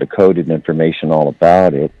guilty and decoded information all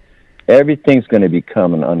about it. Everything's going to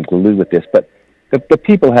become an unglued with this, but the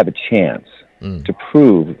people have a chance to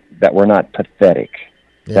prove that we're not pathetic,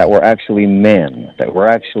 that we're actually men, that we're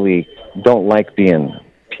actually don't like being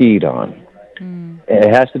peed on. And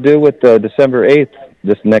it has to do with December 8th,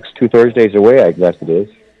 this next 2 Thursdays away, I guess it is.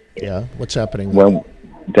 Yeah. What's happening? When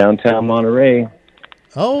downtown Monterey,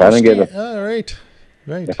 Oh, if I don't get all right.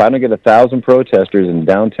 Right. if I don't get 1,000 protesters in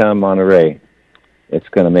downtown Monterey, it's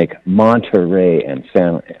going to make Monterey and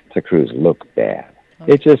Santa Cruz look bad.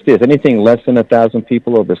 It just is. Anything less than 1,000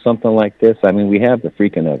 people over something like this, I mean, we have the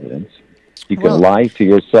freaking evidence. You can Well- lie to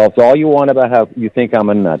yourselves all you want about how you think I'm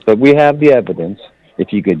a nut, but we have the evidence.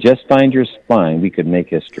 If you could just find your spine, we could make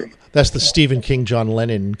history. That's the Stephen King, John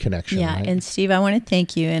Lennon connection. Yeah, right? and Steve, I want to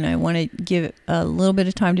thank you, and I want to give a little bit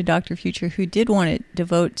of time to Dr. Future, who did want to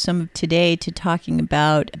devote some of today to talking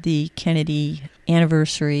about the Kennedy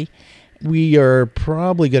anniversary. We are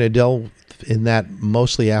probably going to delve in that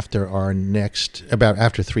mostly after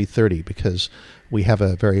after 3:30, because we have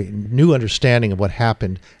a very new understanding of what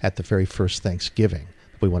happened at the very first Thanksgiving.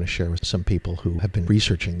 We want to share with some people who have been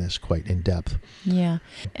researching this quite in depth. Yeah,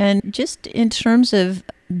 and just in terms of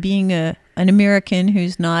being an American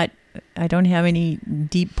who's not, I don't have any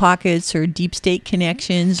deep pockets or deep state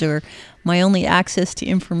connections, or my only access to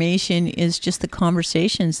information is just the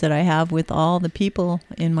conversations that I have with all the people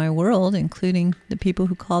in my world, including the people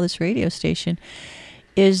who call this radio station,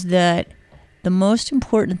 is that the most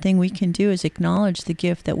important thing we can do is acknowledge the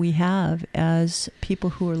gift that we have as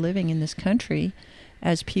people who are living in this country,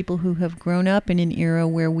 as people who have grown up in an era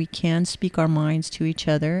where we can speak our minds to each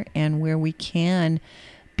other and where we can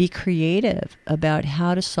be creative about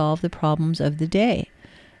how to solve the problems of the day.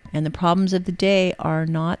 And the problems of the day are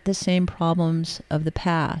not the same problems of the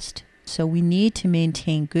past. So we need to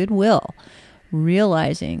maintain goodwill,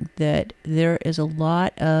 realizing that there is a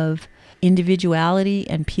lot of individuality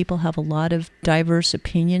and people have a lot of diverse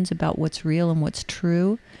opinions about what's real and what's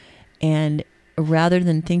true. And rather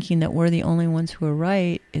than thinking that we're the only ones who are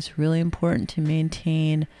right, it's really important to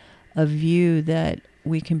maintain a view that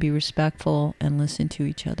we can be respectful and listen to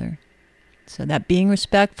each other. So that being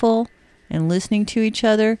respectful and listening to each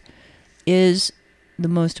other is the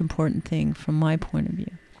most important thing from my point of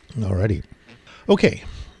view. Alrighty. Okay.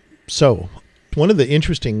 So one of the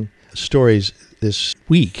interesting stories this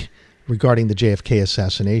week regarding the JFK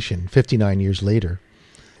assassination 59 years later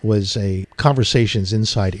was a conversations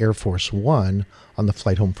inside Air Force One on the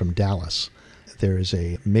flight home from Dallas. There is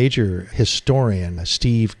a major historian,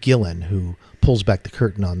 Steve Gillen, who pulls back the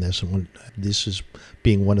curtain on this, and this is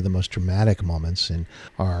being one of the most dramatic moments in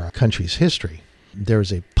our country's history. There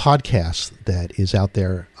is a podcast that is out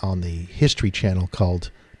there on the History Channel called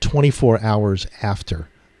 24 Hours After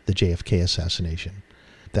the JFK Assassination.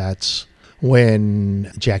 That's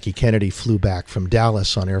when Jackie Kennedy flew back from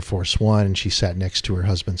Dallas on Air Force One, and she sat next to her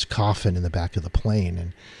husband's coffin in the back of the plane,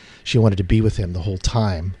 and she wanted to be with him the whole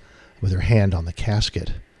time with her hand on the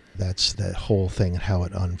casket. That's the whole thing and how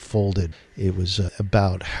it unfolded. It was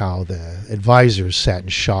about how the advisors sat in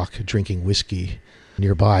shock drinking whiskey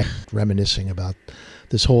nearby, reminiscing about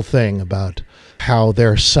this whole thing about how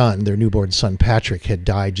their son, their newborn son Patrick, had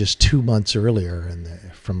died just 2 months earlier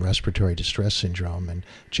from respiratory distress syndrome, and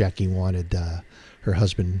Jackie wanted her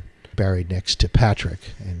husband buried next to Patrick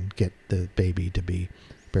and get the baby to be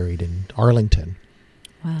buried in Arlington.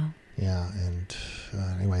 Wow. Yeah, and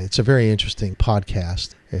anyway, it's a very interesting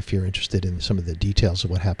podcast if you're interested in some of the details of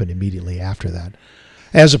what happened immediately after that,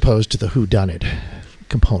 as opposed to the whodunit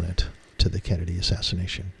component to the Kennedy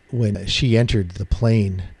assassination. When she entered the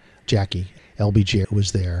plane, Jackie, LBJ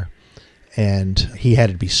was there, and he had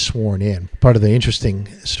to be sworn in. Part of the interesting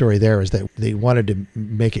story there is that they wanted to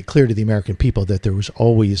make it clear to the American people that there was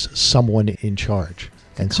always someone in charge.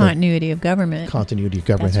 And continuity of government. Continuity of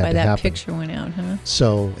government had to happen. That's why that picture went out, huh?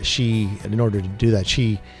 So she, in order to do that,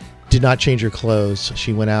 she did not change her clothes.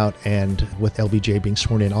 She went out and with LBJ being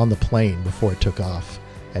sworn in on the plane before it took off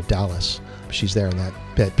at Dallas. She's there, and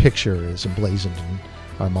that picture is emblazoned in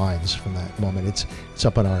our minds from that moment. It's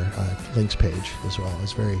up on our links page as well.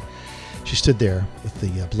 She stood there with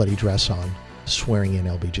the bloody dress on, swearing in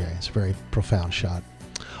LBJ. It's a very profound shot.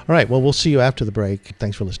 All right, well, we'll see you after the break.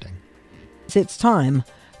 Thanks for listening. It's time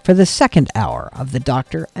for the second hour of the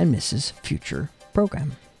Dr. and Mrs. Future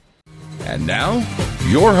program. And now,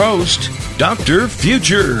 your host, Dr.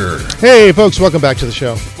 Future. Hey, folks, welcome back to the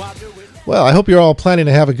show. Well, I hope you're all planning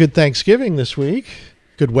to have a good Thanksgiving this week.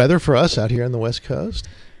 Good weather for us out here on the West Coast.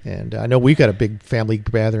 And I know we've got a big family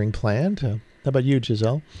gathering planned. How about you,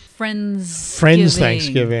 Giselle? Friends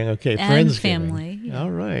Thanksgiving. Okay, and Friendsgiving. family. Yeah.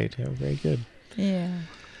 All right. Yeah, very good. Yeah.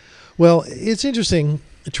 Well, it's interesting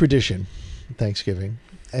tradition, Thanksgiving.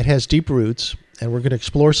 It has deep roots, and we're going to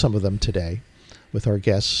explore some of them today with our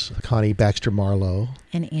guests, Connie Baxter Marlowe.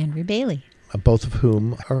 And Andrew Bailey. Both of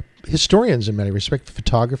whom are historians in many respects,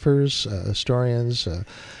 photographers, historians,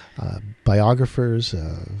 biographers,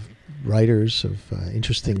 writers of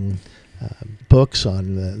interesting books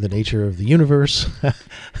on the nature of the universe,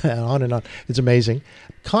 and on and on. It's amazing.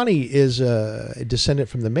 Connie is a descendant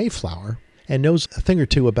from the Mayflower and knows a thing or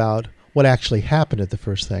two about what actually happened at the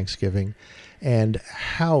first Thanksgiving and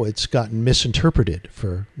how it's gotten misinterpreted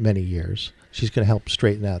for many years. She's going to help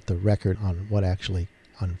straighten out the record on what actually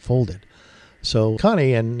unfolded. So,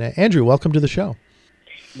 Connie and Andrew, welcome to the show.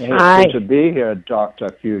 Hey, it's good to be here, Dr.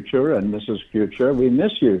 Future and Mrs. Future. We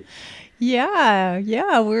miss you.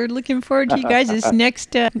 Yeah. We're looking forward to you guys'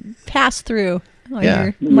 next pass-through on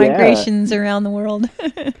your migrations around the world.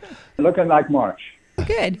 Looking like March.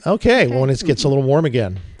 Good. Okay, well, when it gets a little warm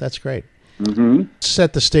again. That's great. Mm-hmm.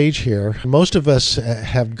 Set the stage here. Most of us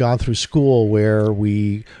have gone through school where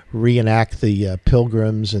we reenact the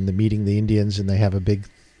Pilgrims and the meeting the Indians, and they have a big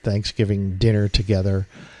Thanksgiving dinner together.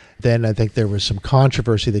 Then I think there was some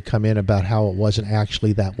controversy that come in about how it wasn't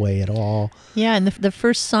actually that way at all. Yeah, and the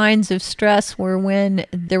first signs of stress were when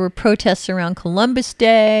there were protests around Columbus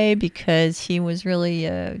Day because he was really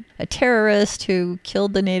a terrorist who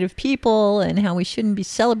killed the native people, and how we shouldn't be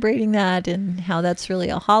celebrating that, and how that's really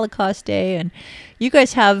a Holocaust Day. And you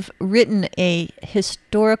guys have written a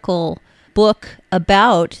historical book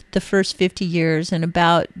about the first 50 years and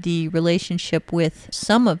about the relationship with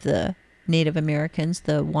some of the Native Americans,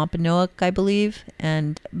 the Wampanoag, I believe.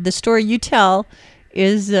 And the story you tell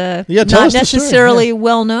is tell not us the story, necessarily yeah.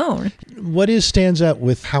 well known. What stands out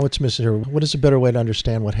with how it's missing, or what is a better way to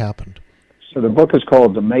understand what happened? So the book is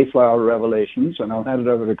called The Mayflower Revelations, and I'll hand it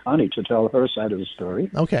over to Connie to tell her side of the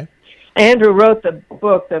story. Okay. Andrew wrote the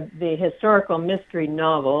book, the historical mystery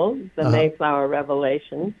novel, The Uh-huh. Mayflower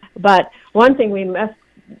Revelations. But one thing we must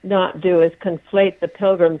not do is conflate the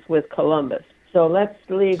Pilgrims with Columbus. So let's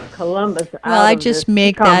leave Columbus out Well, I of just this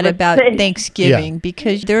make that about conversation. Thanksgiving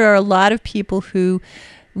because there are a lot of people who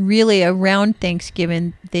really around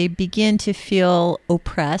Thanksgiving, they begin to feel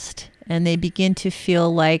oppressed and they begin to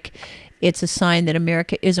feel like it's a sign that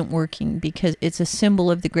America isn't working because it's a symbol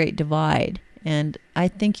of the Great Divide. And I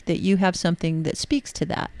think that you have something that speaks to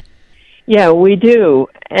that. Yeah, we do.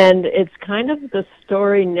 And it's kind of the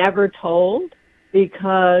story never told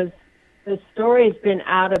because the story has been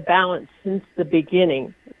out of balance since the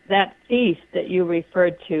beginning. That feast that you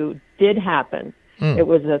referred to did happen. It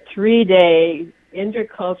was a 3-day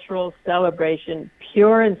intercultural celebration,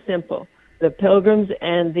 pure and simple. The Pilgrims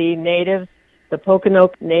and the natives, the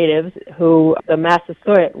Pokanoket natives, who the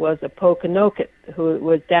Massasoit was a Pokanoket, who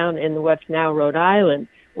was down in what's now Rhode Island,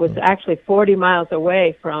 was actually 40 miles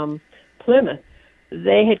away from Plymouth.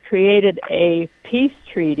 They had created a peace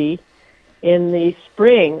treaty in the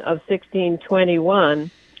spring of 1621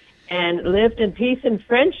 and lived in peace and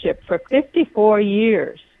friendship for 54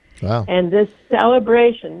 years. Wow. And this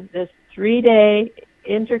celebration, this 3-day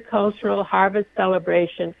intercultural harvest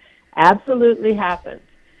celebration, absolutely happened.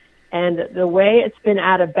 And the way it's been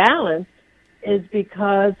out of balance is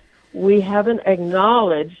because we haven't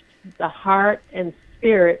acknowledged the heart and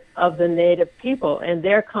spirit of the native people and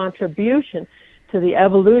their contribution to the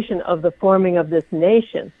evolution of the forming of this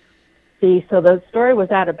nation. See, so the story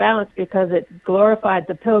was out of balance because it glorified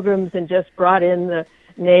the Pilgrims and just brought in the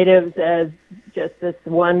natives as just this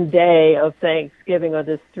one day of Thanksgiving or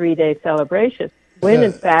this 3-day celebration. When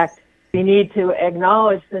in fact, we need to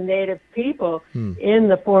acknowledge the native people in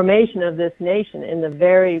the formation of this nation, in the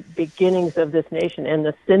very beginnings of this nation, and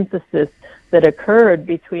the synthesis that occurred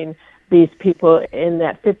between these people in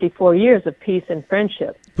that 54 years of peace and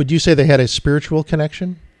friendship. Would you say they had a spiritual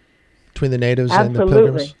connection between the natives and the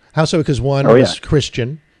Absolutely. Pilgrims? How so? Because one was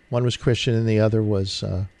Christian, and the other was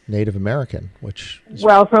Native American, which is...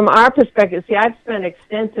 Well, from our perspective, see, I've spent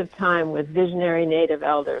extensive time with visionary Native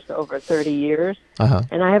elders over 30 years,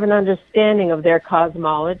 and I have an understanding of their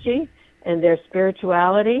cosmology and their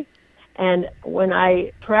spirituality. And when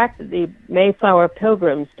I tracked the Mayflower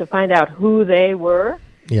Pilgrims to find out who they were,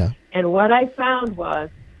 and what I found was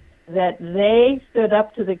that they stood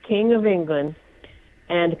up to the King of England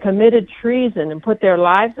and committed treason and put their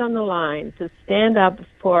lives on the line to stand up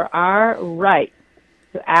for our right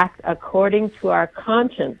to act according to our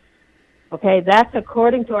conscience. Okay, that's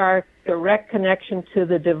according to our direct connection to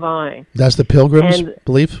the divine. That's the Pilgrims'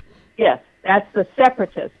 belief? Yes, that's the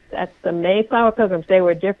separatists. That's the Mayflower Pilgrims. They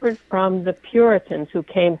were different from the Puritans who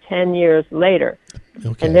came 10 years later.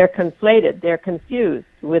 Okay. And they're conflated. They're confused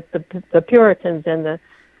with the Puritans and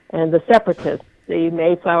the separatists, the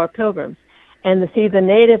Mayflower Pilgrims. And the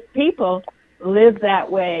native people live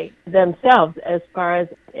that way themselves as far as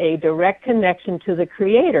a direct connection to the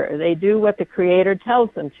Creator. They do what the Creator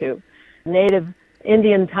tells them to. Native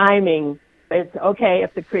Indian timing, it's okay,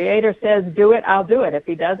 if the Creator says do it, I'll do it. If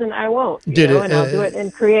he doesn't, I won't. And I'll do it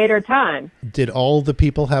in Creator time. Did all the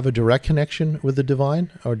people have a direct connection with the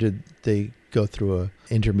divine, or did they go through an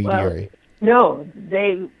intermediary? Well,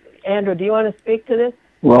 no. Andrew, do you want to speak to this?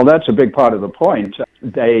 Well, that's a big part of the point.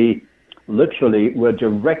 They literally were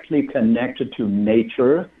directly connected to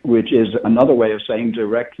nature, which is another way of saying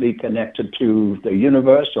directly connected to the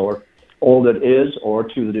universe or all that is, or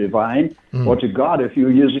to the divine, or to God if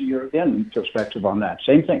you're using European perspective on that.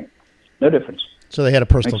 Same thing. No difference. So they had a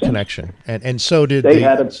personal connection, and so did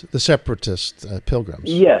the separatist Pilgrims.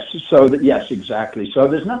 Yes, yes, exactly. So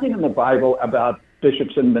there's nothing in the Bible about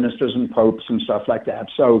bishops and ministers and popes and stuff like that.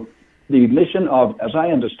 So the mission of, as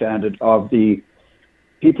I understand it, of the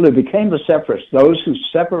people who became the separatists, those who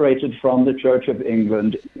separated from the Church of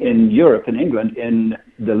England in Europe, in England, in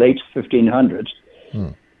the late 1500s,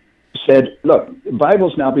 said, look, the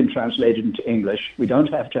Bible's now been translated into English. We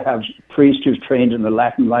don't have to have priests who's trained in the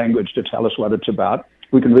Latin language to tell us what it's about.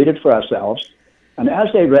 We can read it for ourselves. And as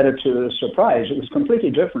they read it to their surprise, it was completely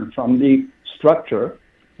different from the structure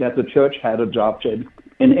that the church had adopted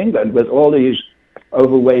in England, with all these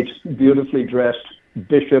overweight, beautifully dressed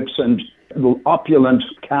bishops and opulent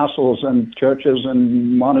castles and churches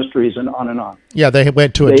and monasteries and on and on. Yeah, they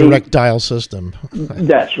went to a direct dial system.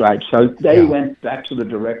 That's right. So they went back to the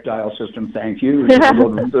direct dial system. Thank you.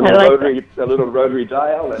 The little rotary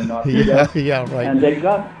dial and not. Yeah, right. And they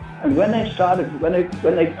got And when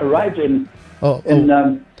they arrived in,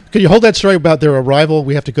 could you hold that story about their arrival?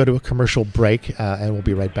 We have to go to a commercial break, and we'll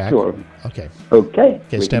be right back. Sure. Okay. Okay.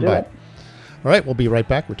 Okay, stand by. All right, we'll be right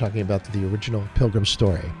back. We're talking about the original Pilgrim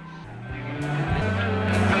story.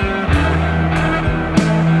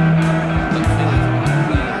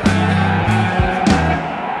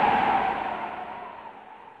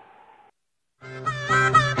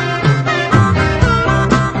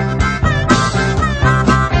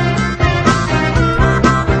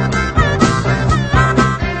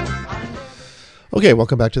 Okay,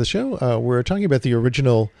 welcome back to the show. We're talking about the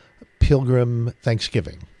original Pilgrim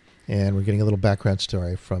Thanksgiving, and we're getting a little background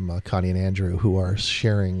story from Connie and Andrew, who are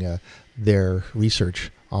sharing their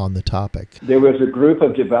research on the topic. There was a group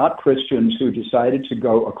of devout Christians who decided to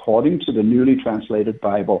go according to the newly translated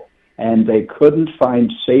Bible, and they couldn't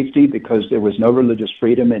find safety because there was no religious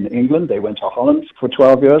freedom in England. They went to Holland for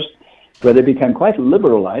 12 years, where they became quite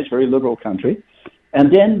liberalized, very liberal country. And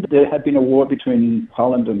then there had been a war between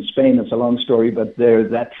Holland and Spain. It's a long story, but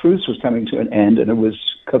that truce was coming to an end, and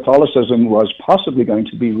Catholicism was possibly going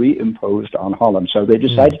to be reimposed on Holland. So they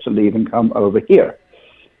decided to leave and come over here.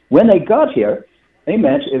 When they got here, they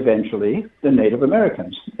met eventually the Native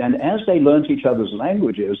Americans. And as they learned each other's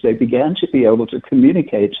languages, they began to be able to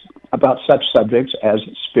communicate about such subjects as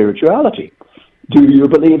spirituality. Do you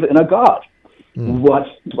believe in a God?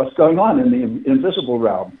 What's going on in the invisible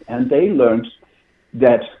realm? And they learned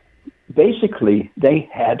that basically they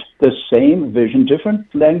had the same vision, different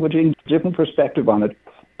languaging, different perspective on it,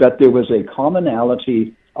 but there was a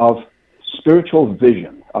commonality of spiritual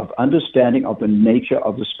vision, of understanding of the nature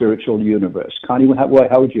of the spiritual universe. Connie,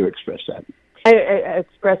 how would you express that? I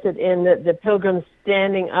express it in the Pilgrims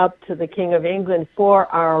standing up to the King of England for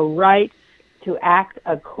our right to act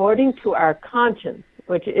according to our conscience,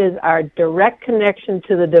 which is our direct connection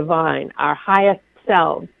to the divine, our highest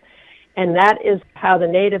selves. And that is how the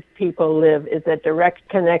native people live, is a direct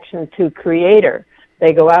connection to Creator.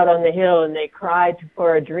 They go out on the hill and they cry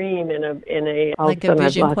for a dream in a like a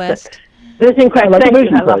vision quest. Vision quest. Like Thank a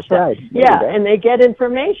vision you. I love quest, that. right. Yeah, and they get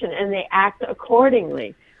information and they act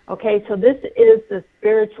accordingly. Okay, so this is the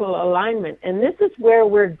spiritual alignment, and this is where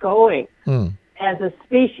we're going as a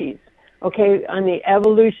species. Okay, on the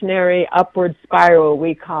evolutionary upward spiral,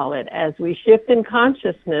 we call it, as we shift in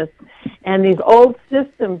consciousness and these old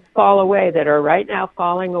systems fall away that are right now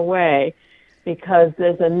falling away because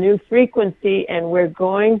there's a new frequency and we're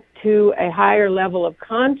going to a higher level of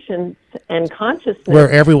conscience and consciousness.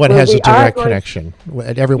 Where everyone has a direct connection.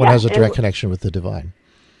 Everyone has a direct connection with the divine.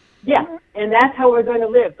 Yeah, and that's how we're going to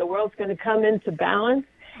live. The world's going to come into balance,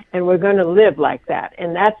 and we're going to live like that.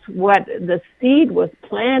 And that's what the seed was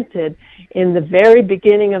planted in the very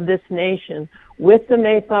beginning of this nation with the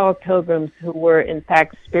Mayflower Pilgrims, who were, in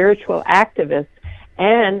fact, spiritual activists,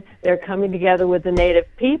 and they're coming together with the native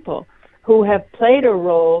people who have played a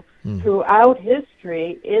role throughout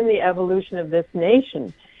history in the evolution of this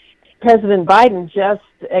nation. President Biden just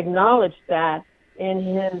acknowledged that in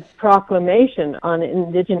his proclamation on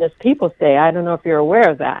Indigenous Peoples Day. I don't know if you're aware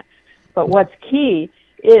of that. But what's key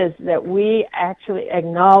is that we actually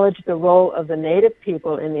acknowledge the role of the native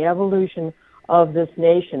people in the evolution of this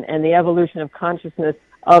nation and the evolution of consciousness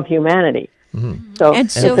of humanity. So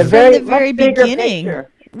from the very beginning,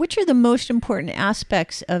 which are the most important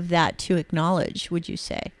aspects of that to acknowledge, would you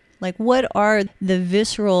say? Like, what are the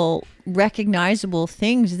visceral, recognizable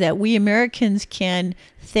things that we Americans can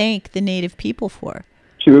thank the native people for?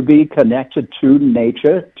 To be connected to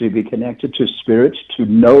nature, to be connected to spirit,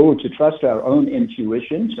 to trust our own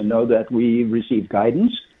intuition, to know that we receive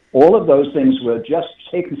guidance. All of those things were just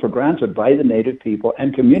taken for granted by the native people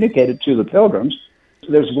and communicated to the Pilgrims.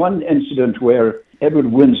 There's one incident where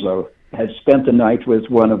Edward Winslow had spent the night with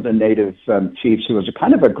one of the native chiefs who was a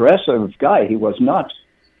kind of aggressive guy. He was not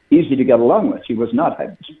easy to get along with. He was not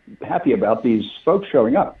happy about these folks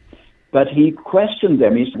showing up. But he questioned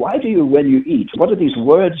them. He said, why do you, when you eat, what are these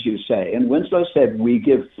words you say? And Winslow said, we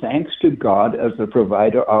give thanks to God as the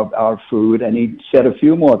provider of our food. And he said a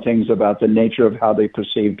few more things about the nature of how they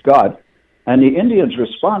perceived God. And the Indians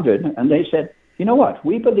responded, and they said, you know what?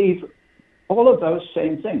 We believe all of those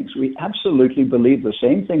same things. We absolutely believe the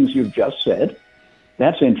same things you've just said.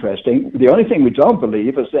 That's interesting. The only thing we don't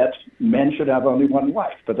believe is that men should have only one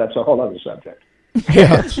wife, but that's a whole other subject.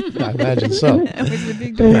 Yeah, I imagine so. That was the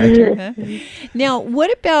big departure, huh? Now,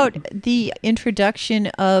 what about the introduction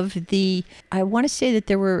of I want to say that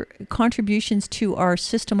there were contributions to our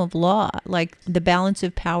system of law, like the balance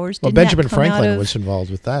of powers. Well, Benjamin Franklin was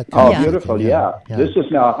involved with that. Oh, yeah. Beautiful, yeah. This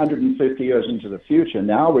is now 150 years into the future.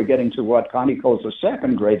 Now we're getting to what Connie calls the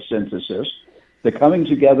second great synthesis, the coming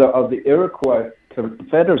together of the Iroquois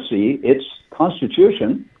Confederacy, its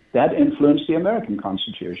constitution, that influenced the American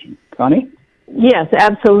Constitution. Connie? Yes,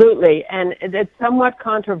 absolutely. And it's somewhat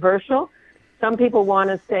controversial. Some people want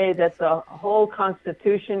to say that the whole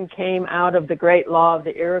Constitution came out of the Great Law of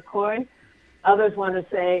the Iroquois. Others want to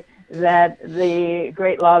say that the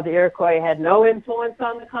Great Law of the Iroquois had no influence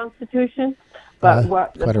on the Constitution. But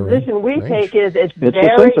what the position we take is it's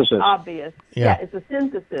very obvious. Yeah, it's a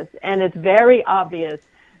synthesis. And it's very obvious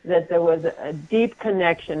that there was a deep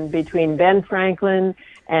connection between Ben Franklin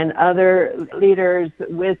and other leaders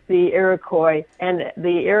with the Iroquois. And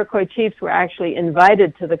the Iroquois chiefs were actually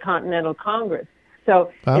invited to the Continental Congress.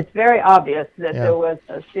 So it's very obvious that there was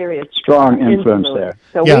a serious strong influence there.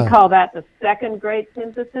 So we call that the second great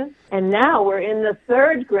synthesis. And now we're in the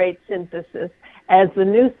third great synthesis as the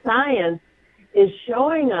new science is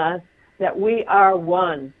showing us that we are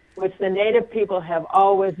one, which the native people have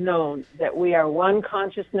always known, that we are one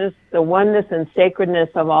consciousness, the oneness and sacredness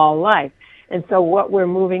of all life. And so what we're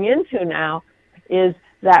moving into now is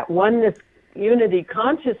that oneness, unity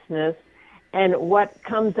consciousness, and what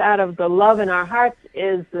comes out of the love in our hearts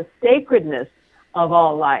is the sacredness of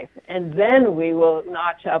all life. And then we will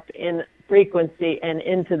notch up in frequency and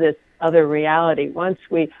into this other reality once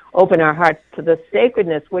we open our hearts to the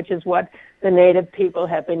sacredness, which is what the native people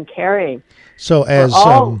have been carrying. So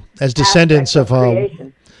as descendants of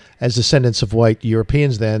white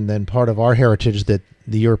Europeans, then part of our heritage that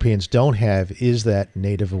the Europeans don't have is that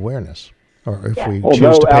native awareness, or if we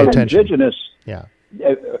choose to pay attention. Indigenous,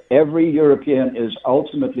 every European is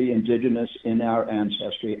ultimately indigenous in our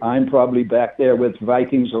ancestry. I'm probably back there with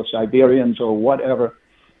Vikings or Siberians or whatever.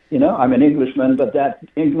 You know, I'm an Englishman, but that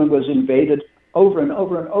England was invaded over and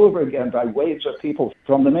over and over again by waves of people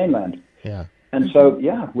from the mainland. Yeah. And so,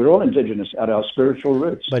 we're all indigenous at our spiritual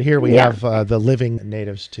roots. But here we have the living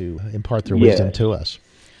natives to impart their wisdom to us.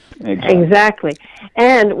 Exactly.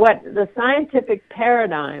 And what the scientific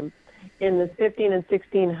paradigm in the 15 and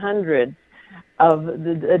 1600s of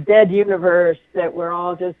the dead universe, that we're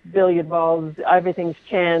all just billiard balls, everything's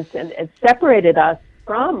chance, and it separated us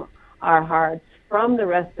from our hearts, from the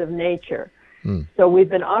rest of nature. So we've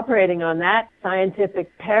been operating on that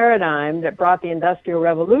scientific paradigm that brought the Industrial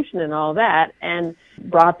Revolution and all that, and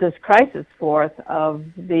brought this crisis forth of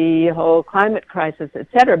the whole climate crisis, et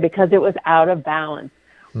cetera, because it was out of balance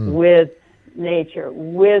with nature,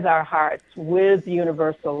 with our hearts, with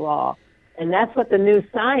universal law. And that's what the new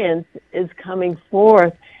science is coming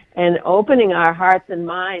forth and opening our hearts and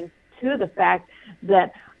minds to the fact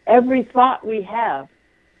that every thought we have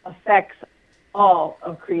affects all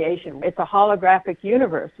of creation. It's a holographic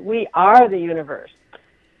universe. We are the universe.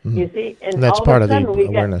 You see? And that's part of the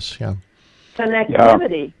awareness,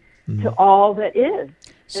 connectivity to all that is.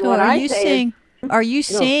 So are you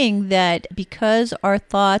saying that because our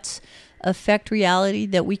thoughts affect reality,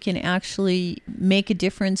 that we can actually make a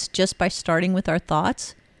difference just by starting with our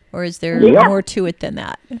thoughts? Or is there more to it than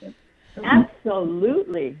that?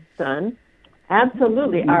 Absolutely, son.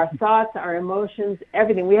 Absolutely. Our thoughts, our emotions,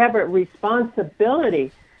 everything. We have a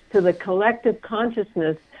responsibility to the collective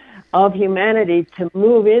consciousness of humanity to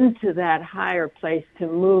move into that higher place, to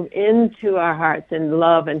move into our hearts in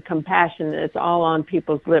love and compassion. It's all on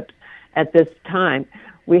people's lips at this time.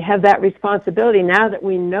 We have that responsibility now that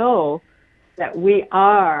we know that we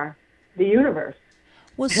are the universe.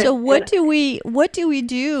 Well, so what do we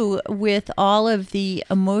do with all of the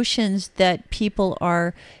emotions that people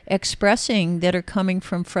are expressing that are coming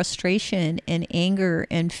from frustration and anger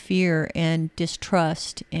and fear and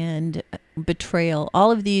distrust and betrayal,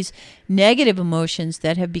 all of these negative emotions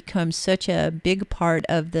that have become such a big part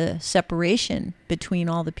of the separation between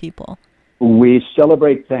all the people? We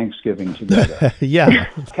celebrate Thanksgiving together. Yeah.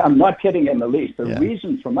 I'm not kidding in the least. The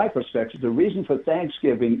reason, from my perspective, the reason for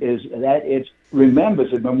Thanksgiving is that it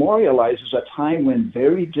memorializes a time when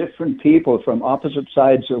very different people from opposite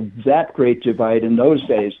sides of that great divide in those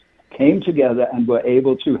days came together and were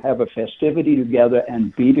able to have a festivity together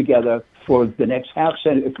and be together for the next half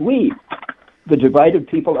century. If we, the divided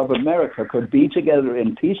people of America, could be together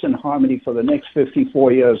in peace and harmony for the next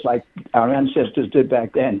 54 years like our ancestors did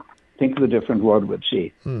back then, think of the different world we'd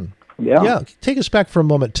see. Yeah. Take us back for a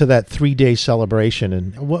moment to that 3-day celebration,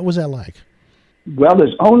 and what was that like? Well,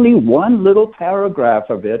 there's only one little paragraph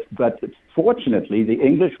of it, but fortunately, the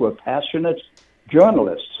English were passionate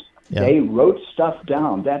journalists. Yeah. They wrote stuff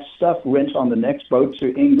down. That stuff went on the next boat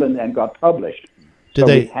to England and got published.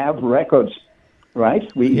 We have records. right?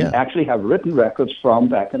 We actually have written records from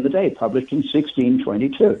back in the day, published in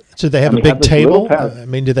 1622. So they have And a we big this table? little I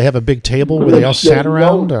mean, do they have a big table where they all sat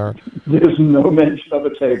around? Or there's no mention of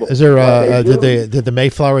a table. is there? Did the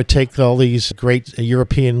Mayflower take all these great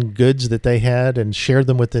European goods that they had and shared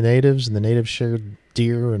them with the natives, and the natives shared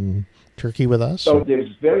deer and turkey with us? So there's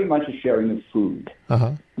very much a sharing of food.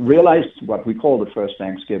 Uh-huh. Realized what we call the first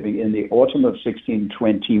Thanksgiving in the autumn of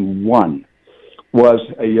 1621 was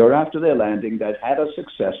a year after their landing that had a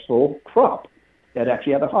successful crop, that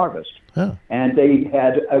actually had a harvest. Oh. And they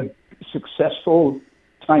had a successful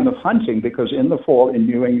time of hunting because in the fall in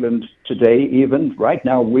New England today, even right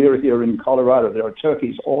now, we're here in Colorado, there are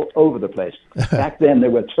turkeys all over the place. Back then,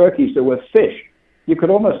 there were turkeys, there were fish. You could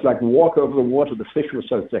almost like walk over the water. The fish were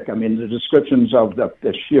so thick. I mean, the descriptions of the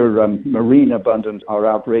sheer marine abundance are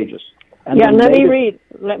outrageous. And yeah, the let me native- read.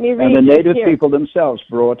 And the native here. people themselves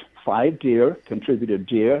brought 5 deer, contributed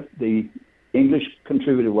deer. The English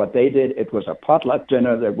contributed what they did. It was a potluck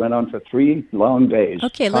dinner that went on for 3 long days.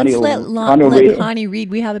 Okay, Connie let's will- let Connie will read- Connie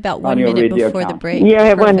read. We have about 1 Connie will minute read the before the account. break.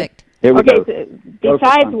 Yeah, Perfect. Here we Okay, go. so Go for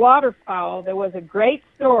besides Connie. waterfowl, there was a great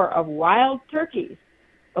store of wild turkeys,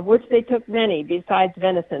 of which they took many, besides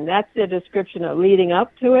venison. That's the description of leading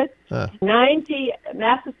up to it. 90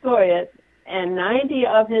 Massasoit and 90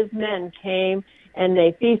 of his men came, and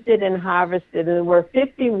they feasted and harvested, and there were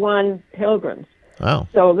 51 pilgrims. Wow.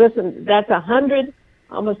 So listen, that's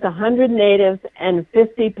almost 100 natives and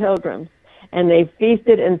 50 pilgrims. And they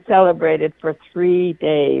feasted and celebrated for 3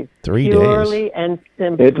 days. 3 days. Purely and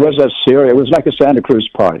simply. It was it was like a Santa Cruz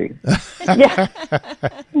party. Yeah.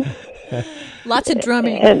 Lots of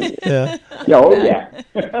drumming. Yeah, oh yeah.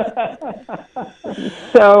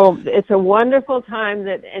 So it's a wonderful time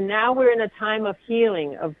and now we're in a time of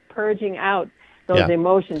healing, of purging out those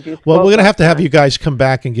emotions. Well, we're going to have you guys come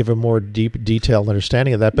back and give a more detailed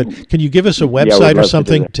understanding of that. But can you give us a website or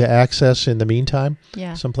something to access in the meantime?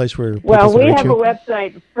 Yeah. Someplace where people Well, can we reach have you? a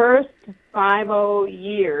website, First 50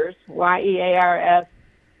 Years, YEARS.us.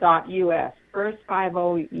 First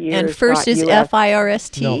 50 Years. And first is .us.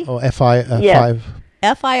 FIRST? No, Yes. 5.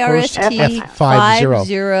 FIRST F50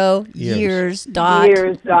 years Years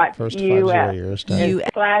dot First 50 US. years.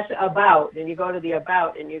 / about, and you go to the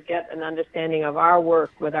about, and you get an understanding of our work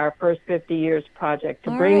with our First 50 Years project to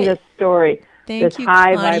All bring right. this story, Thank this you,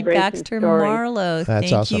 high Connie vibration Baxter story. Marlowe. That's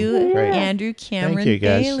Thank awesome. you, Great. Andrew Cameron Thank you,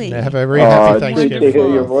 guys. Bailey. Have a very happy It's great Thanksgiving. to hear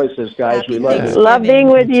your voices, guys. Happy We love it. Thanksgiving. Love being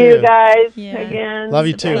with You you too. guys Yeah. again. Love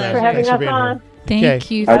you too. Thanks for having Thanks for us being on. here. Thank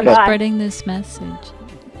Okay. you for Okay. spreading this message.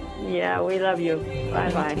 Yeah, we love you.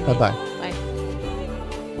 Bye-bye. Bye-bye. Bye.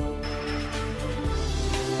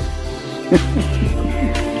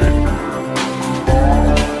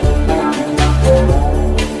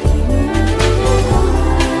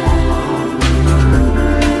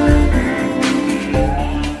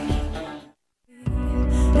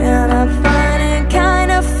 And I find it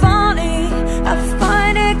kinda funny, I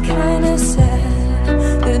find it kinda sad.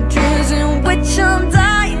 The dreams in which I'm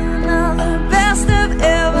dying are the best I've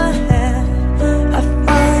ever had. I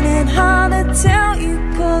find it hard to tell you,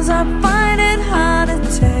 'cause I find it hard to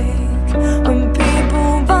take. When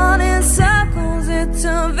people run in circles, it's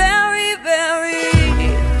a very, very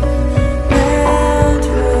bad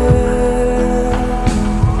world.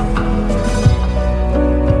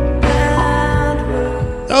 Bad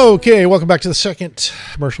world. Okay, welcome back to the second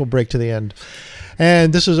commercial break to the end.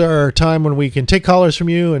 And this is our time when we can take callers from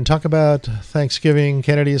you and talk about Thanksgiving,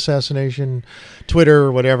 Kennedy assassination,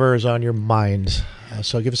 Twitter, whatever is on your mind.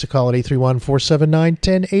 So give us a call at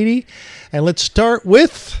 831-479-1080. And let's start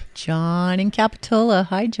with John in Capitola.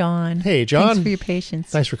 Hi, John. Hey, John. Thanks for your patience.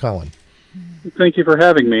 Thanks for calling. Thank you for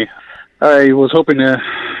having me. I was hoping to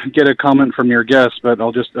get a comment from your guest, but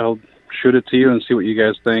I'll shoot it to you and see what you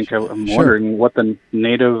guys think. I'm Sure. wondering what the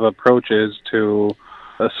native approach is to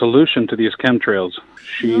a solution to these chemtrails.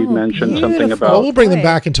 She mentioned something Well, about... we'll bring them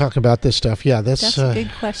back and talk about this stuff. Yeah, that's a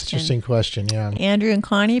good question. Interesting question, yeah. Andrew and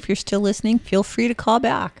Connie, if you're still listening, feel free to call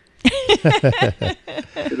back. I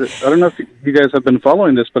don't know if you guys have been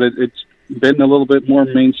following this, but it's been a little bit more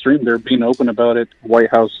mainstream. They're being open about it.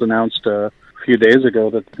 White House announced a few days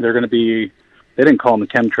ago that they're going to be... They didn't call them the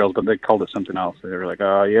chemtrails, but they called it something else. They were like,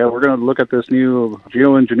 yeah, we're going to look at this new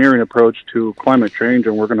geoengineering approach to climate change,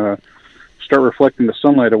 and we're going to start reflecting the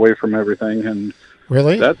sunlight away from everything. And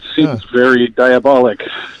really? That seems very diabolic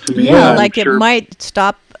to me. Yeah, I'm like sure- it might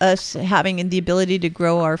stop us having the ability to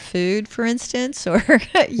grow our food, for instance, or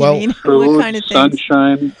Well, mean food, what kind of things?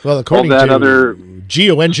 sunshine, Well, according all that to other stuff we're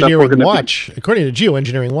Geoengineering gonna Watch, according to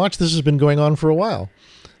Geoengineering Watch, this has been going on for a while.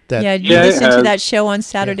 Yeah, did you Yeah, it listen to has. that show on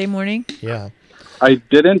Saturday morning? Yeah. I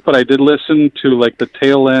didn't, but I did listen to like the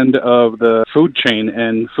tail end of the Food Chain,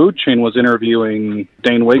 and Food Chain was interviewing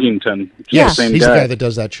Dane Wigington. Yes, the same he's guy. the guy that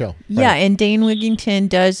does that show. Yeah, and Dane Wigington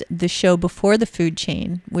does the show before the Food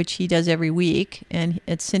Chain, which he does every week, and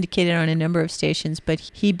it's syndicated on a number of stations, but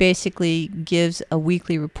he basically gives a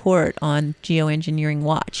weekly report on Geoengineering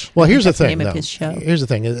Watch. Well, here's the That's the thing, name of though. his show. Here's the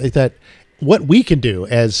thing, is that what we can do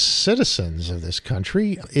as citizens of this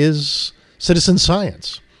country is citizen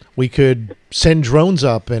science. We could send drones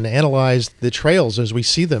up and analyze the trails as we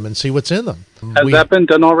see them and see what's in them. Has that been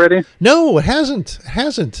done already? No, it hasn't.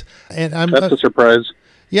 And That's a surprise.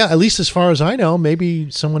 Yeah, at least as far as I know. Maybe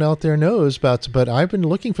someone out there knows about, but I've been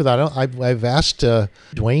looking for that. I've asked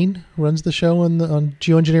Dwayne, who runs the show on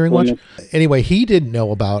Geoengineering Watch. Anyway, he didn't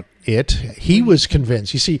know about it. He was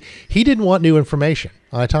convinced. You see, he didn't want new information.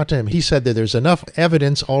 I talked to him. He said that there's enough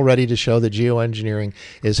evidence already to show that geoengineering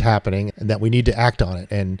is happening and that we need to act on it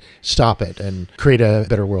and stop it and create a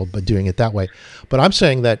better world by doing it that way. But I'm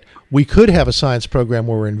saying that we could have a science program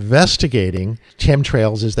where we're investigating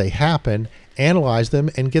chemtrails as they happen, analyze them,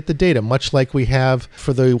 and get the data, much like we have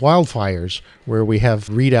for the wildfires, where we have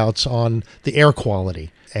readouts on the air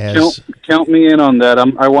quality. Count me in on that.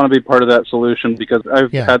 I want to be part of that solution because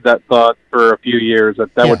I've had that thought for a few years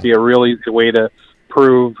that would be a really easy way to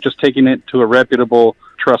prove, just taking it to a reputable,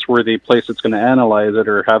 trustworthy place that's going to analyze it,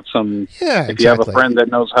 or have some. Yeah, if you have a friend that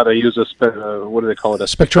knows how to use what do they call it? A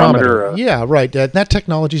spectrometer. Yeah, right. That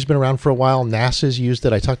technology's been around for a while. NASA's used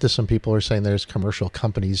it. I talked to some people who are saying there's commercial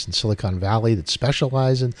companies in Silicon Valley that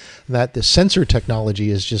specialize in that. The sensor technology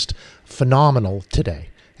is just phenomenal today,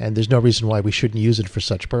 and there's no reason why we shouldn't use it for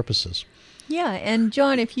such purposes. Yeah, and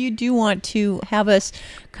John, if you do want to have us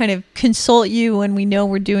kind of consult you when we know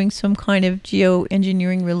we're doing some kind of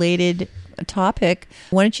geoengineering related topic,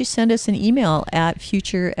 why don't you send us an email at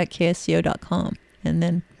future@ksco.com, and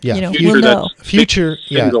then we'll know. Future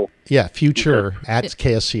at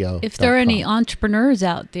KSCO. If there are any entrepreneurs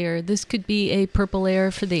out there, this could be a purple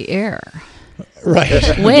air for the air.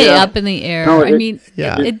 Right. Way up in the air. No,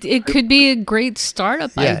 it could be a great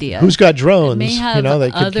startup idea. Who's got drones? It may have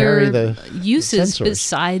they could carry the uses sensors.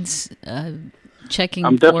 besides checking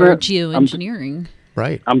I'm for definite- geoengineering.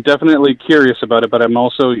 Right. I'm definitely curious about it, but I'm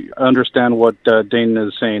also understand what Dane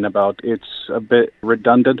is saying about it's a bit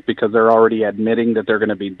redundant because they're already admitting that they're going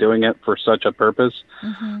to be doing it for such a purpose.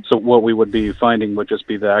 Mm-hmm. So what we would be finding would just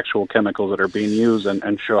be the actual chemicals that are being used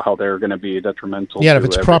and show how they're going to be detrimental. Yeah, to if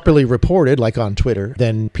it's everything. properly reported, like on Twitter,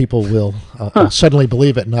 then people will suddenly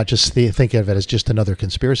believe it, and not just think of it as just another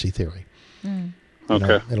conspiracy theory.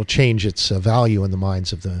 Okay. It'll change its value in the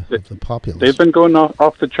minds of the populace. They've been going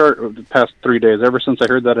off the chart the past 3 days, ever since I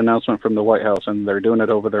heard that announcement from the White House, and they're doing it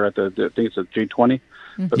over there at I think it's at G20.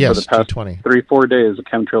 But Yes, for the past G20. 3-4 days, the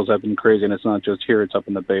chemtrails have been crazy, and it's not just here; it's up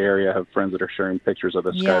in the Bay Area. I have friends that are sharing pictures of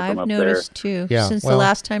the sky Yeah, from I've up noticed there. too. Since the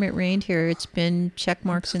last time it rained here, it's been check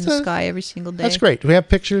marks in the sky every single day. That's great. We have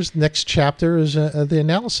pictures. Next chapter is the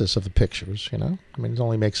analysis of the pictures. I mean, it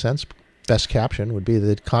only makes sense. Best caption would be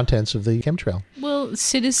the contents of the chemtrail. Well,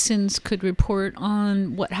 citizens could report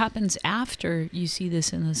on what happens after you see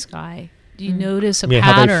this in the sky. Do you notice a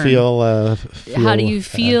pattern? How they feel how do you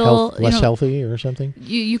feel? Less healthy or something?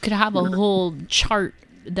 You could have a whole chart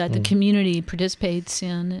that the community participates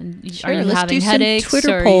in. And Sure, are you let's having do some headaches?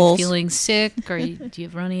 Twitter Are polls. you feeling sick? Do you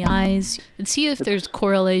have runny eyes? And see if there's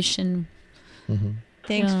correlation.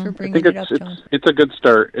 Thanks for I bringing think it up, John. it's a good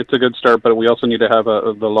start. It's a good start, but we also need to have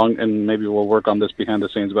the long, and maybe we'll work on this behind the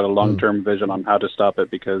scenes, but a long-term vision on how to stop it,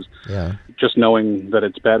 because just knowing that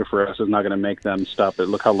it's bad for us is not going to make them stop it.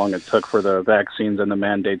 Look how long it took for the vaccines and the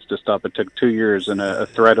mandates to stop. It took 2 years and a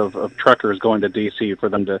threat of truckers going to D.C. for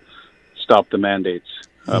them to stop the mandates.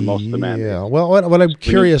 Most of the mandates. Yeah. Well, what I'm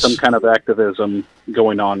curious. We need some kind of activism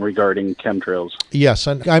going on regarding chemtrails. Yes,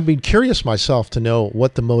 and I've been curious myself to know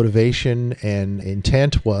what the motivation and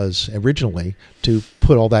intent was originally to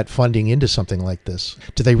put all that funding into something like this.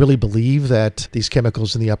 Do they really believe that these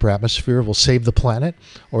chemicals in the upper atmosphere will save the planet,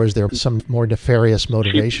 or is there some more nefarious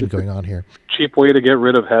motivation going on here? Cheap way to get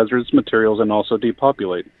rid of hazardous materials and also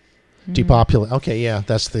depopulate. Depopulate. Okay, yeah,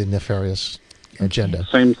 that's the nefarious agenda.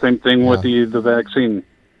 Same thing with the vaccine.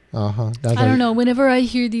 I don't know. Whenever I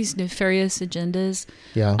hear these nefarious agendas,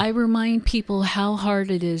 Yeah. I remind people how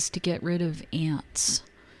hard it is to get rid of ants.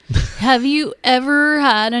 Have you ever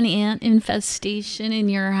had an ant infestation in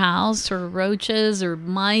your house, or roaches, or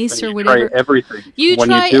mice, or whatever? Try everything. You when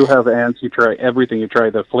try. you do have ants, you try everything. You try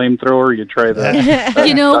the flamethrower. You try the.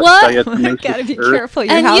 You know what? Gotta be careful.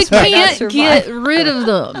 Your And house you might not can't survive. get rid of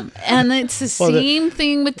them. And it's the Well, same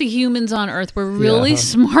thing with the humans on Earth. We're really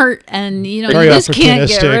smart, and you Very just can't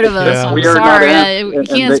get opportunistic, rid of us. yeah. I'm We are not sorry, ants, you and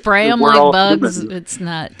can't spray them we're like all bugs. humans. It's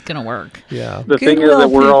not gonna work. Yeah. The thing is Goodwill that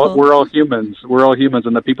people. we're all humans. We're all humans,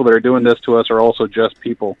 and the people that are doing this to us are also just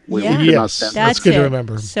people. We Yeah. cannot Yes. stand That's good to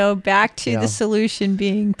remember. So back to Yeah. the solution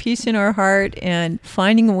being peace in our heart and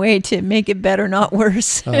finding a way to make it better, not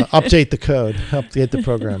worse. Update the code. Update the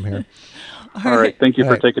program here. All right. Thank you All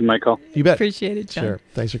for right. taking my call. You bet. Appreciate it, John. Sure.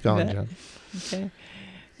 Thanks for calling, bet. John. Okay.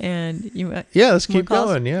 And you Yeah, let's more keep calls?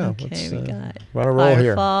 going. Yeah. Okay, let's, we got we're on a roll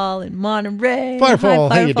here. Firefall in Monterey. Firefall,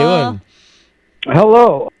 Hi, how you Firefall. doing?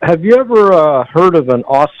 Hello. Have you ever heard of an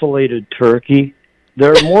ocellated turkey?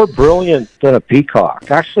 They're more brilliant than a peacock.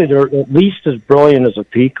 Actually, they're at least as brilliant as a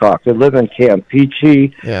peacock. They live in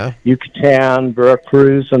Campeche, Yeah. Yucatan,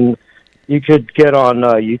 Veracruz, and you could get on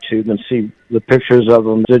YouTube and see the pictures of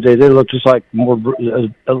them. They look just like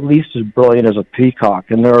at least as brilliant as a peacock.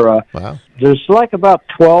 And they're Wow. there's like about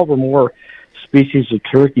 12 or more species of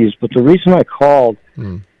turkeys. But the reason I called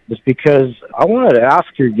is because I wanted to ask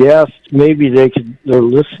your guest, maybe they're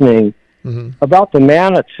listening, about the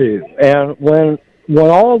Manitou. And when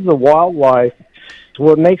all of the wildlife,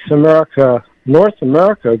 what makes North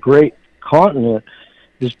America a great continent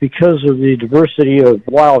is because of the diversity of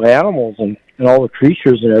wild animals and all the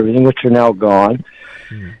creatures and everything, which are now gone.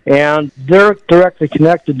 And they're directly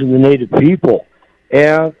connected to the native people.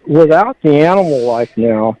 And without the animal life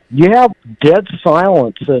now, you have dead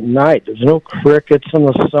silence at night. There's no crickets in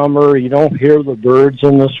the summer. You don't hear the birds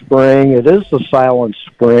in the spring. It is the silent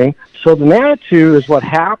spring. So the Manitou is what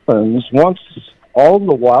happens once all of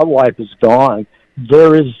the wildlife is gone.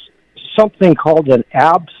 There is something called an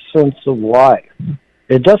absence of life.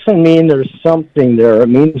 It doesn't mean there's something there. It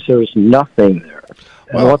means there's nothing there.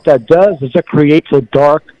 And what that does is it creates a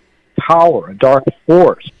dark power, a dark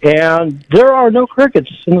force. And there are no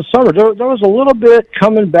crickets in the summer. There was a little bit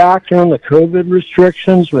coming back during the COVID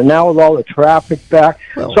restrictions, but now with all the traffic back.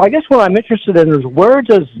 So I guess what I'm interested in is where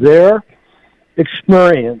does their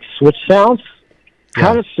experience, which sounds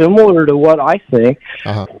kind of similar to what I think,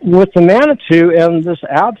 with the Manitou and this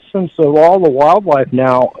absence of all the wildlife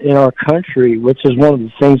now in our country, which is one of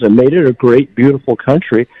the things that made it a great, beautiful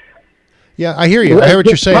country. Yeah, I hear you. I hear what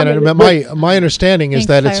you're saying. And my understanding is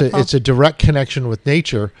that it's a direct connection with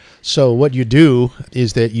nature. So what you do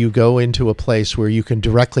is that you go into a place where you can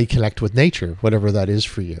directly connect with nature, whatever that is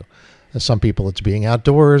for you. Some people it's being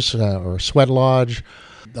outdoors or a sweat lodge.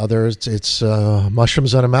 Others it's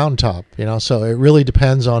mushrooms on a mountaintop. So it really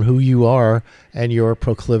depends on who you are and your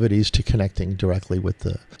proclivities to connecting directly with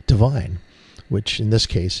the divine, which in this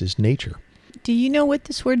case is nature. Do you know what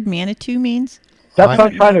this word Manitou means? That's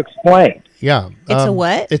what I'm trying to explain. Yeah. It's a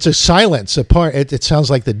what? It's a silence. It sounds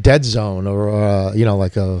like the dead zone or,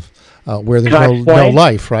 like where there's no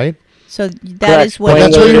life, right? So that is what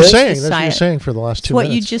That's what you're saying. Society. That's what you're saying for the last 2 What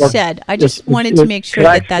minutes. you just said. I just wanted to make sure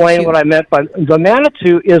Can I that that's explain what I meant by the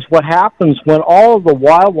Manitou is what happens when all of the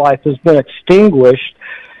wildlife has been extinguished.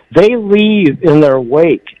 They leave in their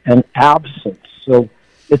wake an absence. So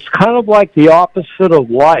it's kind of like the opposite of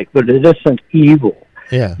life, but it isn't evil.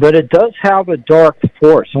 Yeah. But it does have a dark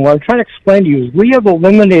force. And what I'm trying to explain to you is we have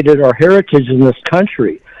eliminated our heritage in this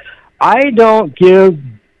country. I don't give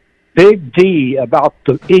big D about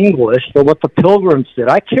the English or what the Pilgrims did.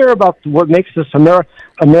 I care about what makes this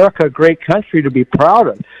America a great country to be proud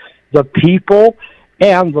of. The people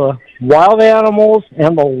and the wild animals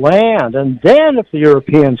and the land. And then if the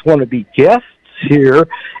Europeans want to be guests here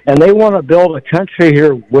and they want to build a country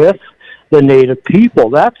here with the native people,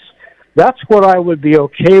 that's what I would be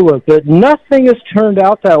okay with. But nothing has turned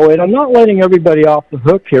out that way. And I'm not letting everybody off the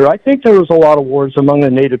hook here. I think there was a lot of wars among the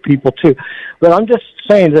native people too. But I'm just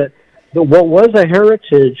saying that what was a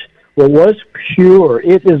heritage, what was pure,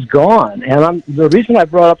 it is gone. And the reason I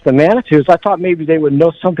brought up the Manitou is I thought maybe they would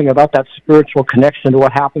know something about that spiritual connection to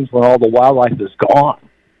what happens when all the wildlife is gone.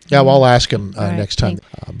 Yeah, well, I'll ask him next time.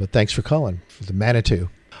 But thanks for calling for the Manitou.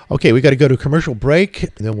 Okay, we got to go to a commercial break,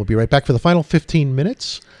 and then we'll be right back for the final 15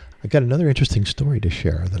 minutes. I got another interesting story to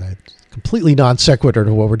share that I completely non sequitur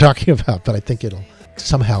to what we're talking about, but I think it'll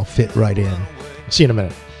somehow fit right in. See you in a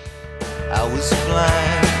minute. I was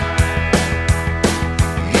blind,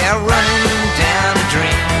 yeah, running down a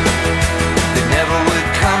dream that never would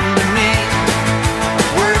come to me.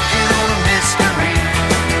 Working on a mystery,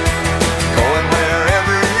 going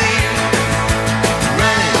wherever it leads.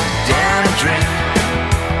 Running down a dream.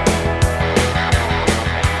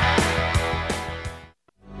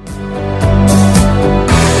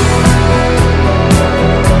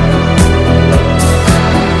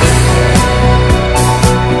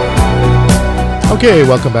 Okay,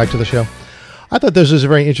 welcome back to the show. I thought this was a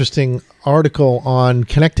very interesting article on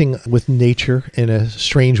connecting with nature in a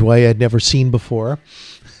strange way I'd never seen before.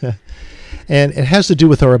 And it has to do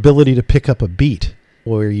with our ability to pick up a beat,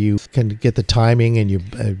 where you can get the timing and you're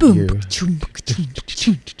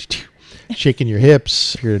shaking your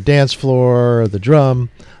hips, your dance floor, the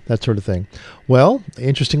drum, that sort of thing. Well,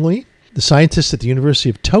 interestingly, the scientists at the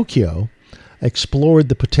University of Tokyo explored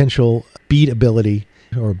the potential beat ability,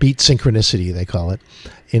 or beat synchronicity, they call it,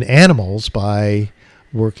 in animals by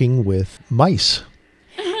working with mice.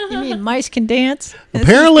 You mean mice can dance?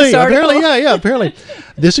 Apparently.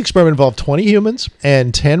 This experiment involved 20 humans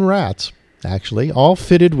and 10 rats, actually, all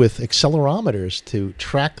fitted with accelerometers to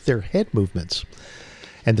track their head movements.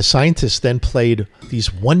 And the scientists then played these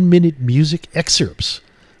 1-minute music excerpts,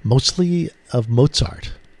 mostly of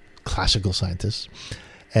Mozart, classical scientists,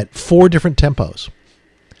 at 4 different tempos.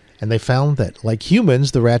 And they found that, like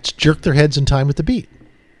humans, the rats jerked their heads in time with the beat.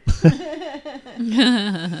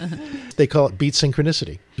 They call it beat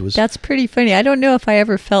synchronicity. That's pretty funny. I don't know if I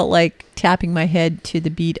ever felt like tapping my head to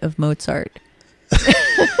the beat of Mozart.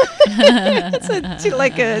 It's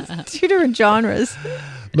like two different genres.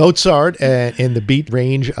 Mozart in the beat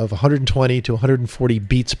range of 120 to 140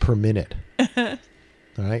 beats per minute. All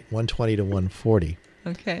right, 120 to 140.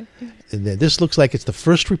 Okay. And then this looks like it's the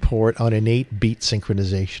first report on innate beat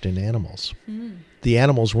synchronization in animals. The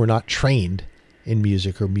animals were not trained in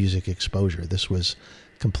music or music exposure. This was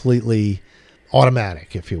completely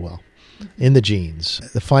automatic, if you will, in the genes.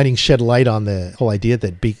 The findings shed light on the whole idea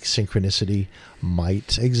that beat synchronicity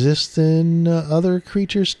might exist in other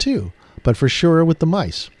creatures too, but for sure with the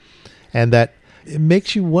mice. And that it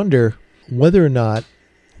makes you wonder whether or not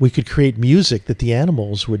we could create music that the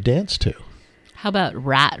animals would dance to. How about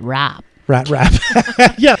rat rap? Rat rap.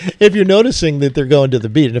 Yeah, if you're noticing that they're going to the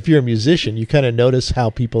beat, and if you're a musician, you kind of notice how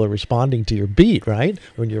people are responding to your beat, right?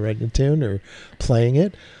 When you're writing a tune or playing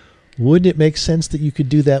it. Wouldn't it make sense that you could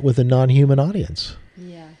do that with a non-human audience?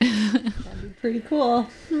 Yeah, that'd be pretty cool.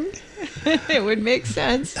 It would make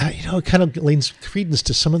sense. It kind of leans credence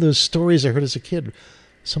to some of those stories I heard as a kid.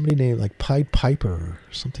 Somebody named like Pied Piper or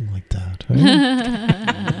something like that.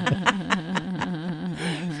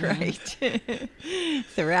 Right?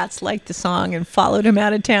 The rats liked the song and followed him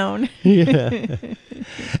out of town. Yeah.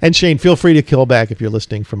 And Shane, feel free to call back if you're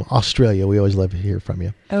listening from Australia. We always love to hear from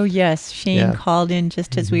you. Oh, yes. Shane called in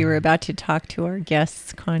just as we were about to talk to our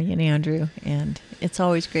guests, Connie and Andrew. And it's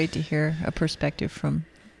always great to hear a perspective from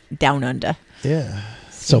down under. Yeah.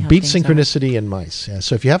 So beat synchronicity in mice. Yeah.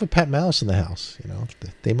 So if you have a pet mouse in the house,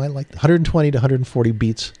 they might like 120 to 140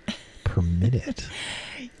 beats per minute.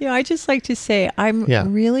 I just like to say I'm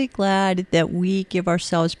really glad that we give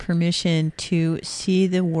ourselves permission to see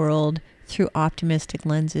the world through optimistic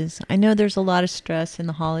lenses. I know there's a lot of stress in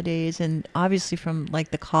the holidays, and obviously from like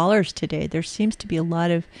the callers today, there seems to be a lot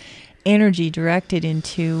of energy directed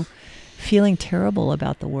into feeling terrible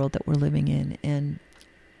about the world that we're living in. And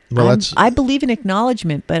I believe in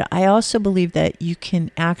acknowledgement, but I also believe that you can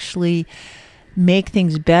actually make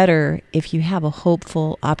things better if you have a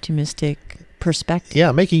hopeful, optimistic perspective.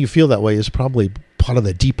 Yeah, making you feel that way is probably part of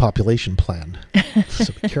the depopulation plan.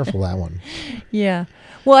 So be careful that one. Yeah.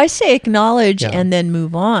 Well, I say acknowledge and then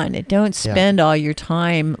move on. Don't spend all your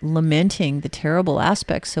time lamenting the terrible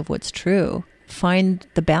aspects of what's true. Find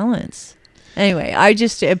the balance. Anyway, I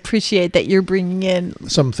just appreciate that you're bringing in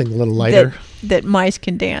something a little lighter. That mice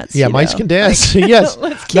can dance. Yeah, mice can dance. Yes.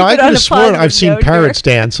 No, I could have sworn I've seen parrots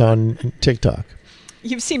dance on TikTok.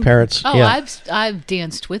 You've seen parrots? Oh, yeah. I've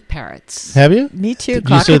danced with parrots. Have you? Me too.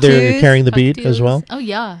 You say they're carrying the beat as well? Oh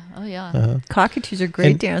yeah. Cockatoos are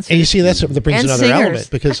great dancers. And you see, that brings another singers. element,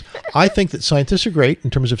 because I think that scientists are great in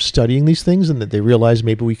terms of studying these things, and that they realize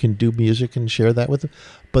maybe we can do music and share that with them,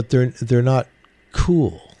 but they're not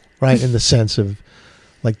cool, right? In the sense of,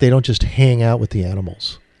 like, they don't just hang out with the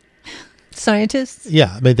animals. Scientists?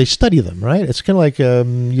 Yeah, I mean, they study them, right? It's kind of like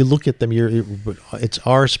you look at them. It's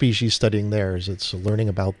our species studying theirs. It's learning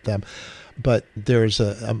about them, but there's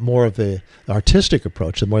a more of the artistic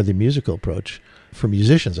approach, the more the musical approach for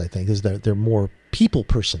musicians. I think is that they're more people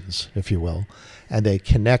persons, if you will, and they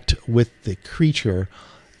connect with the creature,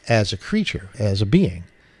 as a being.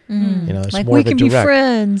 Mm. It's like more we of a can direct, be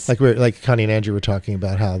friends. Like Connie and Andrew were talking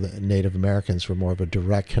about how the Native Americans were more of a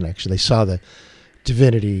direct connection. They saw the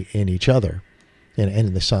divinity in each other,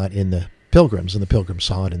 and they saw it in the Pilgrims, and the Pilgrims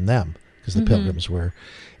saw it in them, because the Pilgrims were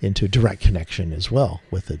into direct connection as well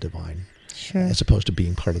with the divine, as opposed to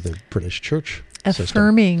being part of the British Church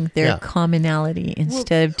affirming system. their commonality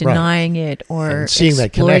instead of denying it or seeing that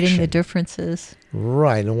exploiting connection. the differences.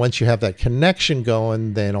 Right, and once you have that connection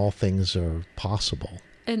going, then all things are possible.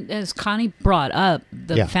 And as Connie brought up,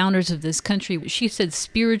 the founders of this country, she said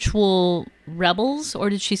spiritual rebels, or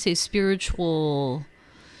did she say spiritual?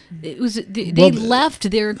 It was they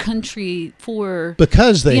left their country for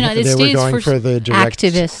because the United States were going for the direct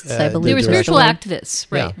activists. I believe they were spiritual activists,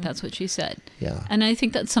 right? Yeah. That's what she said. Yeah, and I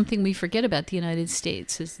think that's something we forget about the United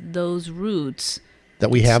States is those roots. That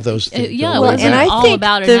we have those. And I all think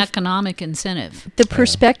about an economic incentive. The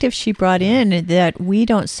perspective she brought in that we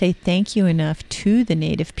don't say thank you enough to the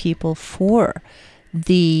Native people for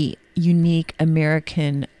the unique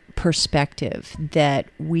American perspective, that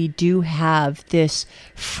we do have this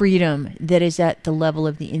freedom that is at the level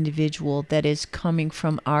of the individual, that is coming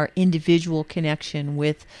from our individual connection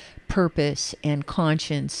with purpose and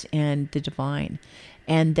conscience and the divine,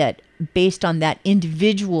 and that based on that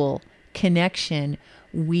individual connection,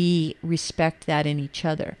 we respect that in each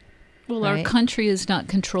other. Well, right? Our country is not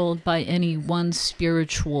controlled by any one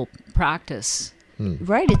spiritual practice.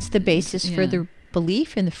 Right. It's the basis for the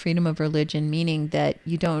belief in the freedom of religion, meaning that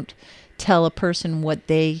you don't tell a person what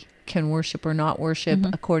they can worship or not worship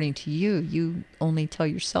according to you. You only tell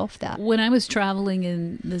yourself that. When I was traveling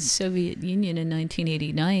in the Soviet Union in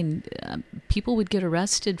 1989, people would get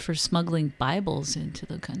arrested for smuggling Bibles into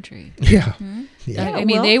the country. Yeah. I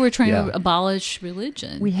mean, they were trying to abolish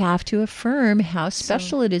religion. We have to affirm how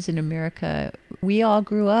special it is in America. We all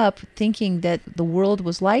grew up thinking that the world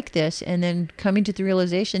was like this, and then coming to the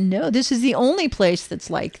realization, no, this is the only place that's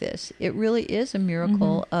like this. It really is a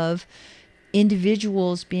miracle of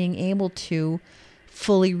individuals being able to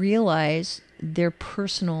fully realize their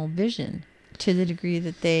personal vision to the degree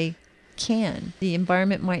that they can. The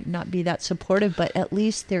environment might not be that supportive, but at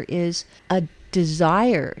least there is a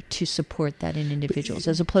desire to support that in individuals,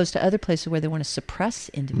 as opposed to other places where they want to suppress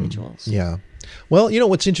individuals. Yeah. Well, you know,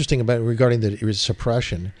 what's interesting about regarding the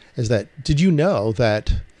suppression is that, did you know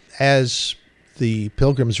that as the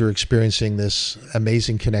Pilgrims were experiencing this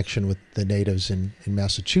amazing connection with the natives in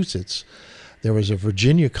Massachusetts, there was a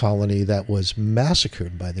Virginia colony that was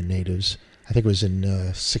massacred by the natives. I think it was in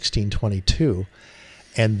 1622.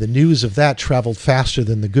 And the news of that traveled faster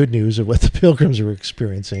than the good news of what the Pilgrims were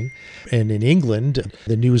experiencing. And in England,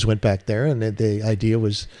 the news went back there, and the idea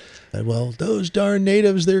was, well, those darn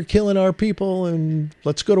natives, they're killing our people, and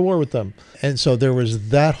let's go to war with them. And so there was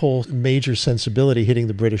that whole major sensibility hitting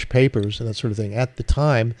the British papers and that sort of thing at the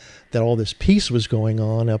time that all this peace was going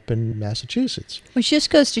on up in Massachusetts. Which just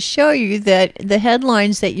goes to show you that the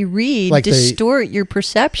headlines that you read distort your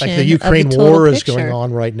perception. Like the Ukraine war is picture. going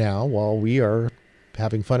on right now while we are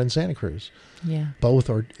having fun in Santa Cruz. Yeah. Both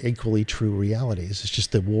are equally true realities. It's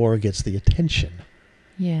just the war gets the attention.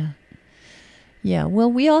 Yeah. Yeah. Well,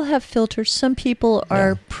 we all have filters. Some people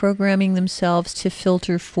are programming themselves to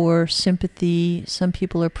filter for sympathy. Some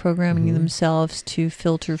people are programming themselves to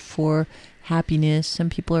filter for happiness. Some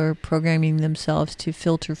people are programming themselves to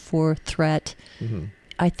filter for threat.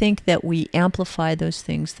 I think that we amplify those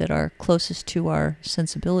things that are closest to our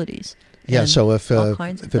sensibilities. Yeah. So if it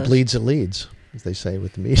bleeds, it leads, as they say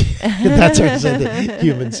with the media. That's the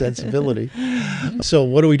human sensibility. So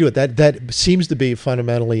what do we do with that? That seems to be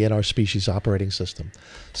fundamentally in our species operating system.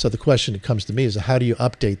 So the question that comes to me is, how do you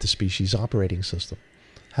update the species operating system?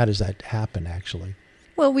 How does that happen, actually?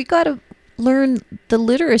 Well, we got to learn the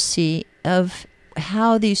literacy of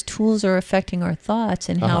how these tools are affecting our thoughts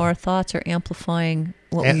and how our thoughts are amplifying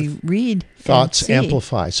what we read. Thoughts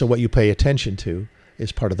amplify. So what you pay attention to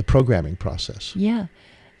is part of the programming process. Yeah.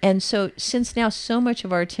 And so since now so much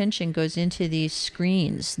of our attention goes into these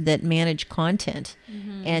screens that manage content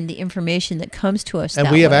and the information that comes to us, and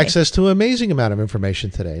we have access to an amazing amount of information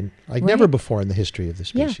today, like never before in the history of the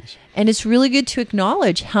species. Yeah. And it's really good to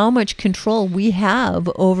acknowledge how much control we have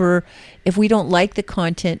over, if we don't like the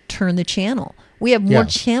content, turn the channel. We have more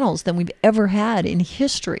channels than we've ever had in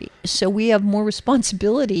history. So we have more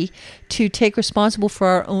responsibility to take responsible for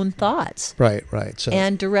our own thoughts. Right. So,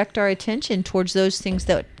 and direct our attention towards those things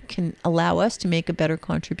that can allow us to make a better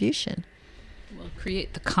contribution. We'll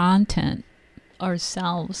create the content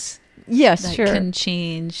ourselves. Yes, that sure. can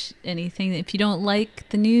change anything. If you don't like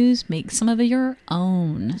the news, make some of your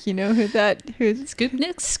own. You know who's Scoop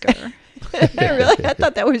Nitzker. Really? I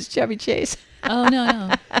thought that was Chevy Chase. Oh,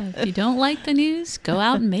 no. If you don't like the news, go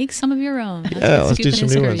out and make some of your own. That's let's do some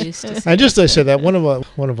new ones. And just I said that one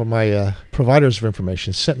of my providers of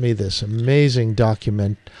information sent me this amazing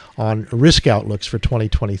document on risk outlooks for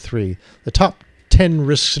 2023, the top 10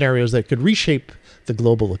 risk scenarios that could reshape the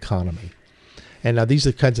global economy. And now these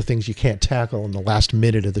are the kinds of things you can't tackle in the last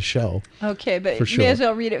minute of the show. Okay, but For you sure. may as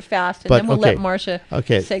well read it fast, and But, then we'll okay. let Marcia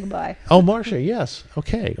say goodbye. Oh, Marcia, yes.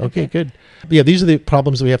 Okay, good. Yeah, these are the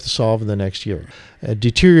problems that we have to solve in the next year.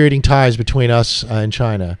 Deteriorating ties between us and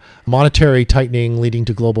China, monetary tightening leading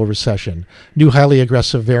to global recession, new highly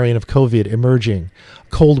aggressive variant of COVID emerging,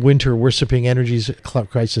 cold winter worsening energy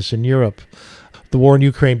crisis in Europe, the war in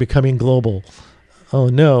Ukraine becoming global. Oh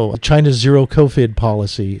no, China's zero COVID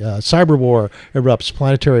policy, cyber war erupts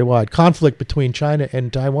planetary-wide, conflict between China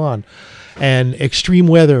and Taiwan, and extreme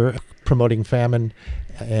weather promoting famine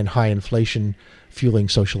and high inflation fueling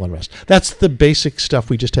social unrest. That's the basic stuff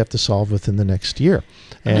we just have to solve within the next year,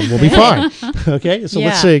 and we'll be fine. Okay, so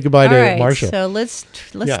let's say goodbye All to right, Marcia. So let's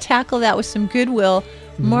tackle that with some goodwill.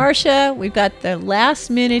 Marcia, we've got the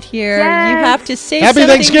last minute here. Yes. You have to say Happy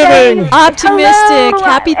something Thanksgiving! optimistic. Hello,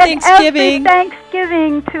 Happy and Thanksgiving. Happy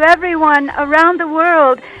Thanksgiving to everyone around the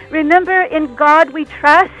world. Remember, in God we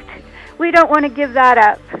trust. We don't want to give that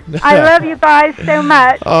up. I love you guys so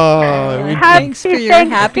much. Thanks for your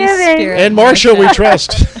happy spirit. And Marcia, we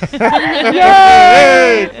trust.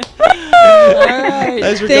 Yay! All right.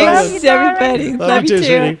 Thanks for Thanks, calling. everybody. Love you too,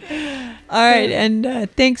 too. sweetie. All right, and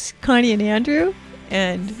thanks, Connie and Andrew,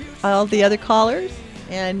 and all the other callers,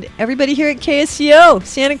 and everybody here at KSCO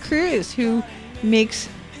Santa Cruz who makes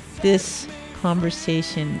this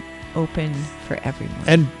conversation open for everyone.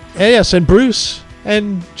 And yes, and Bruce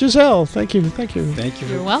and Giselle, thank you. Thank you.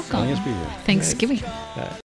 You're welcome. Letting us be here. Thanksgiving.